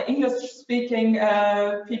all the English-speaking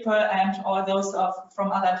people and all those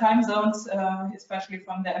from other time zones, especially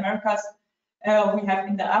from the Americas, we have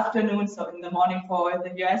in the afternoon, so in the morning for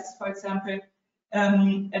the US, for example,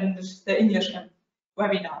 and the English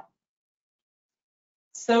webinar.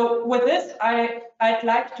 So with this, I'd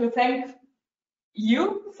like to thank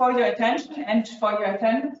you for your attention and for your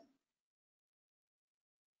attendance.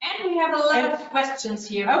 And we have a lot of questions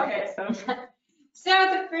here. Okay, so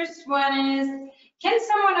the first one is, can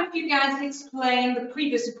someone of you guys explain the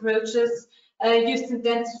previous approaches used in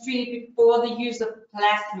dentistry before the use of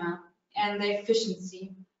plasma and the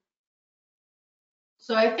efficiency?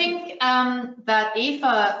 So I think that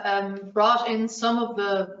Eva brought in some of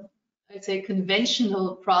the, I'd say,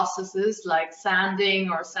 conventional processes like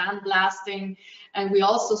sanding or sandblasting. And we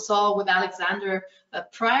also saw with Alexander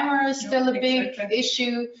that primer is still a big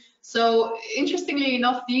issue. So interestingly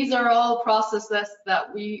enough, these are all processes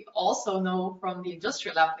that we also know from the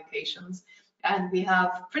industrial applications, and we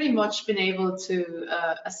have pretty much been able to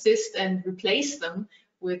assist and replace them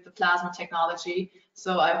with the plasma technology.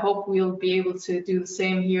 So I hope we'll be able to do the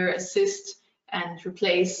same here, assist and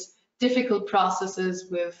replace difficult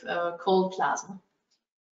processes with cold plasma.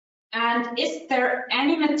 And is there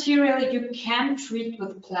any material you can treat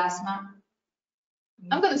with plasma?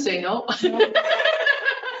 I'm going to say no.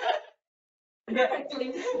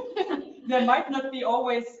 There might not be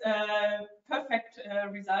always perfect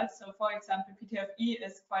results. So for example, PTFE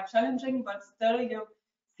is quite challenging, but still you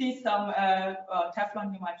see some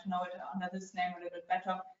Teflon, you might know it under this name a little bit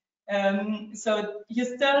better. So you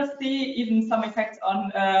still see even some effects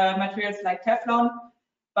on materials like Teflon,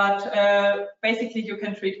 but basically you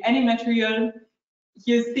can treat any material.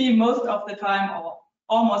 You see most of the time, or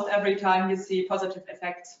almost every time, you see positive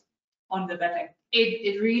effects on the wetting.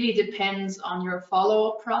 It really depends on your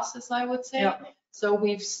follow-up process, I would say. Yeah. So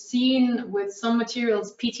we've seen with some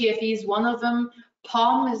materials, PTFE is one of them,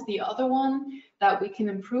 POM is the other one, that we can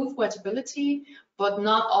improve wettability, but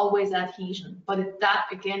not always adhesion. But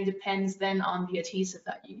that again depends then on the adhesive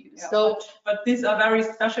that you use. Yeah, so, but these are very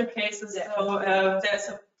special cases. Yeah. So there's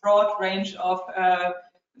a broad range of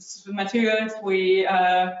materials.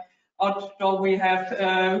 Outdoor we have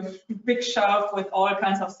a big shelf with all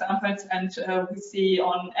kinds of samples, and we see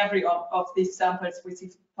on every of these samples we see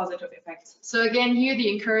positive effects. So again, here the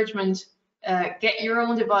encouragement, get your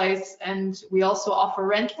own device, and we also offer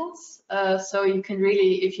rentals. So you can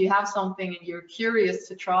really, if you have something and you're curious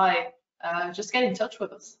to try, just get in touch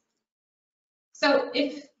with us. So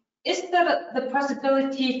is there the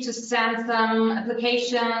possibility to send some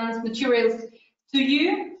applications, materials to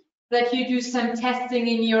you, that you do some testing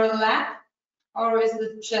in your lab, or is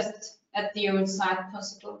it just at the own site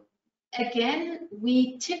possible? Again,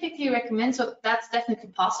 we typically recommend, so that's definitely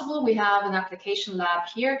possible. We have an application lab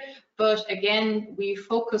here, but again, we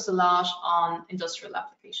focus a lot on industrial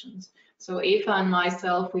applications. So Eva and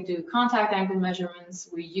myself, we do contact angle measurements,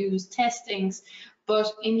 we use testings,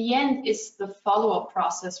 but in the end, it's the follow-up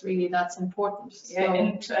process really that's important. Yeah,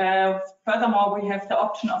 and furthermore, we have the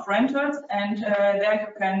option of rentals, and there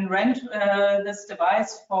you can rent this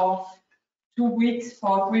device for 2 weeks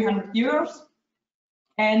for 300 euros.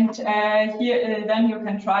 And here, then you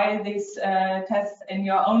can try these tests in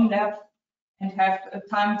your own lab and have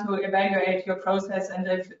time to evaluate your process and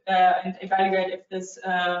evaluate if this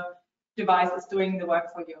device is doing the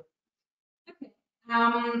work for you. Okay.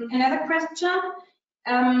 Another question.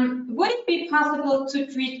 Would it be possible to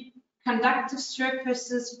treat conductive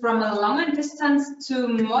surfaces from a longer distance to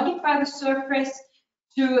modify the surface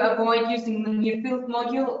to avoid using the near field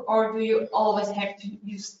module, or do you always have to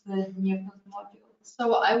use the near field module?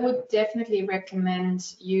 So I would definitely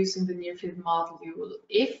recommend using the near field module.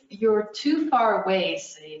 If you're too far away,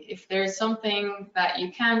 say, if there's something that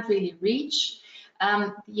you can't really reach,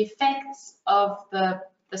 the effects of the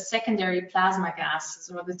secondary plasma gases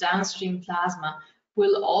or the downstream plasma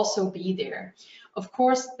will also be there. Of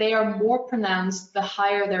course, they are more pronounced the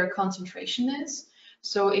higher their concentration is.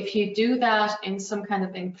 So if you do that in some kind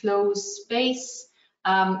of enclosed space,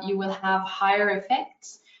 you will have higher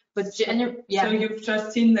effects. But yeah. So you've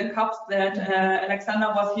just seen the cups that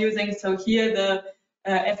Alexander was using. So here the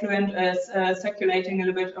effluent is circulating a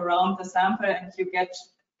little bit around the sample, and you get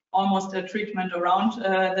almost a treatment around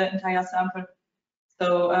the entire sample.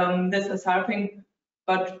 So this is helping.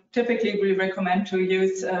 But typically we recommend to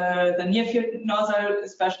use the near field nozzle,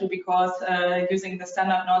 especially because using the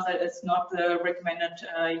standard nozzle is not the recommended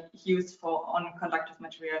use on conductive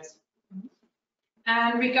materials.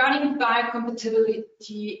 And regarding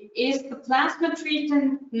biocompatibility, is the plasma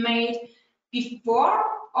treatment made before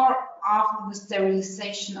or after the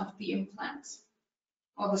sterilization of the implants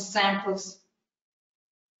or the samples?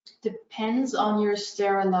 Depends on your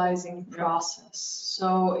sterilizing process.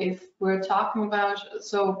 So if we're talking about,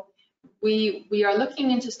 so we are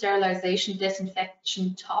looking into sterilization,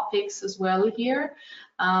 disinfection topics as well here.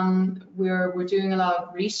 We're doing a lot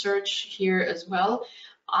of research here as well.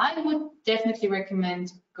 I would definitely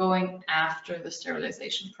recommend going after the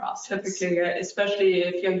sterilization process. Typically, especially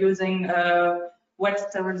if you're using wet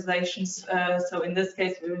sterilizations. So in this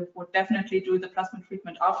case, we would definitely do the plasma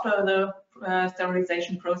treatment after the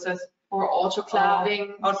sterilization process. Or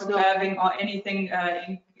autoclaving. Or anything,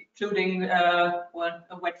 including a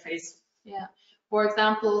wet phase. Yeah. For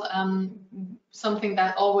example, something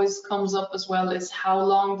that always comes up as well is how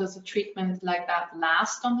long does a treatment like that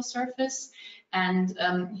last on the surface? And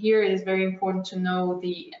here it is very important to know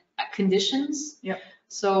the conditions. Yeah.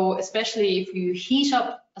 So especially if you heat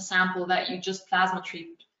up a sample that you just plasma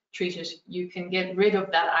treated, you can get rid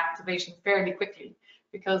of that activation fairly quickly,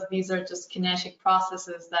 because these are just kinetic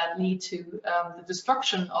processes that lead to the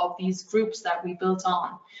destruction of these groups that we built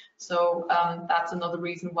on. So that's another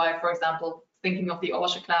reason why, for example, thinking of the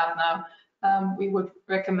autoclave now, we would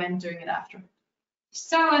recommend doing it after.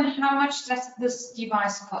 So, and how much does this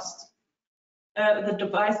device cost? The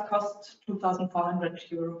device costs 2,400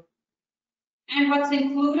 euro. And what's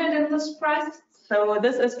included in this price? So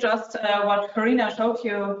this is just what Karina showed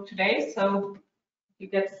you today. So you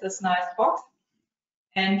get this nice box,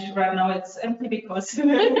 and right now it's empty because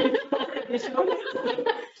I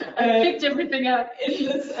picked everything up. In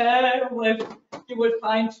this, you will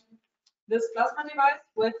find this plasma device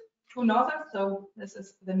with 2 nozzles. So this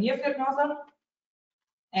is the near field nozzle,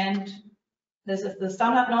 and this is the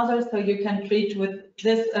standard nozzle. So you can treat with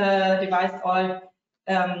this device all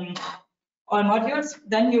modules.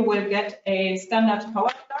 Then you will get a standard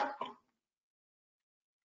power plug.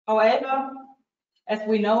 However, as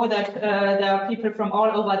we know that there are people from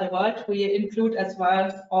all over the world, we include as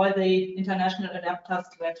well all the international adapters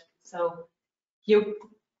to it. So you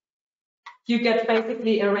get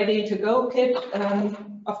basically a ready-to-go kit.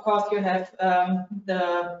 Of course, you have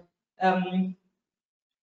the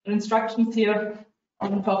instructions here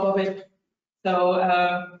on top of it.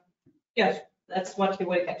 So yes, that's what you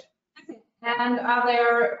will get. And are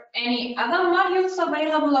there any other modules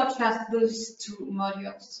available, or just those 2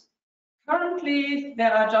 modules? Currently,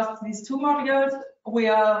 there are just these 2 modules. We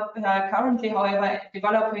are currently, however,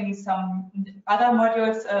 developing some other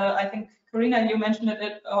modules. I think, Karina, you mentioned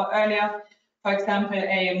it earlier. For example,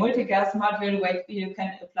 a multi-gas module where you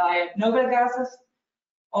can apply noble gases,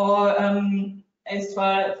 or as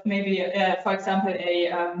well, maybe, for example,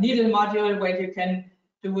 a needle module where you can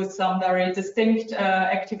do some very distinct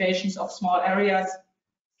activations of small areas.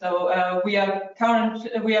 So we are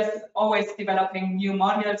always developing new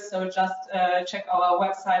modules. So just check our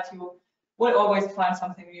website. You will always find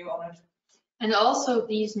something new on it. And also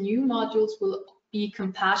these new modules will be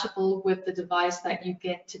compatible with the device that you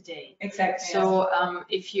get today. Exactly. So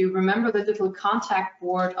if you remember the little contact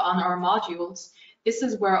board on our modules, this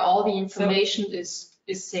is where all the information is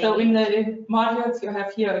saved. So in the modules, you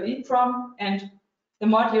have here a EEPROM, and the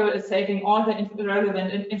module is saving all the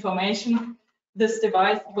relevant information. This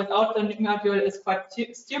device without the module is quite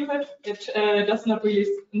stupid. It does not really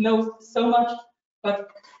know so much, but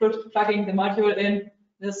plugging the module in,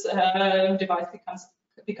 this device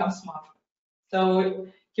becomes smart. So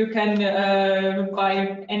you can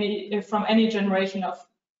buy from any generation of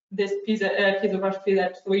this PiezoBrush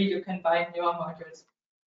PZ3, you can buy newer modules.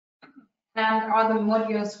 And are the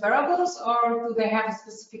modules wearables, or do they have a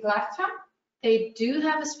specific lifetime? They do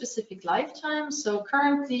have a specific lifetime. So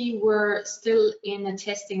currently we're still in a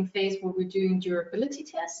testing phase where we're doing durability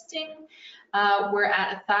testing. We're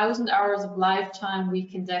at 1,000 hours of lifetime. We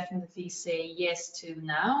can definitely say yes to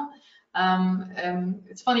now.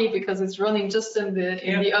 It's funny because it's running just in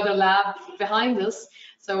the other lab behind us.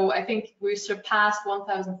 So I think we surpassed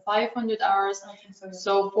 1,500 hours.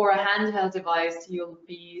 So for a handheld device, you'll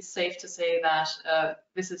be safe to say that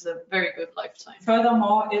this is a very good lifetime.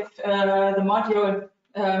 Furthermore, if the module,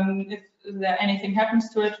 if anything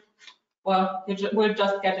happens to it, well, we'll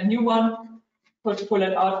just get a new one, pull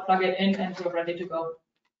it out, plug it in, and we're ready to go.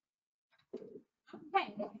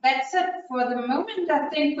 Okay, that's it for the moment. I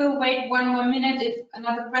think we'll wait 1 more minute if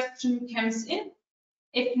another question comes in.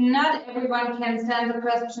 If not, everyone can send the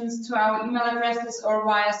questions to our email addresses or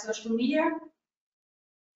via social media.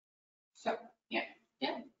 So, yeah.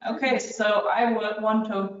 Okay, so I would want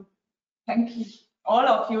to thank all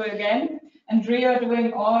of you again. Andrea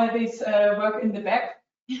doing all this work in the back.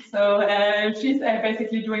 So she's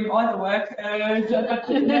basically doing all the work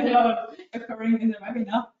occurring in the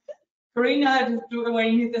webinar. Karina is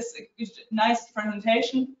doing this nice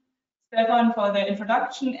presentation. Stefan for the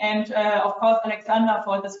introduction, and of course Alexander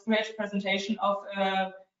for this great presentation of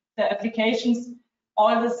the applications.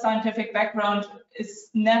 All the scientific background is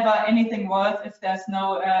never anything worth if there's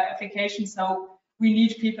no application, so we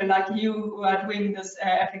need people like you who are doing this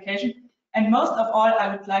application. And most of all,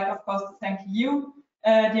 I would like, of course, to thank you,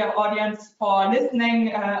 dear audience, for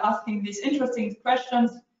listening, asking these interesting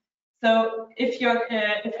questions. So if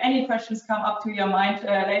any questions come up to your mind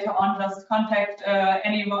later on, just contact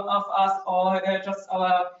any of us, or just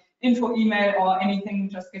our info email or anything.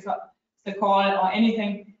 Just give us a call or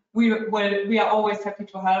anything. We are always happy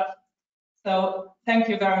to help. So thank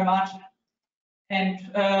you very much, and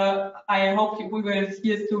I hope we will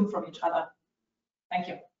hear soon from each other. Thank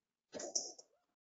you.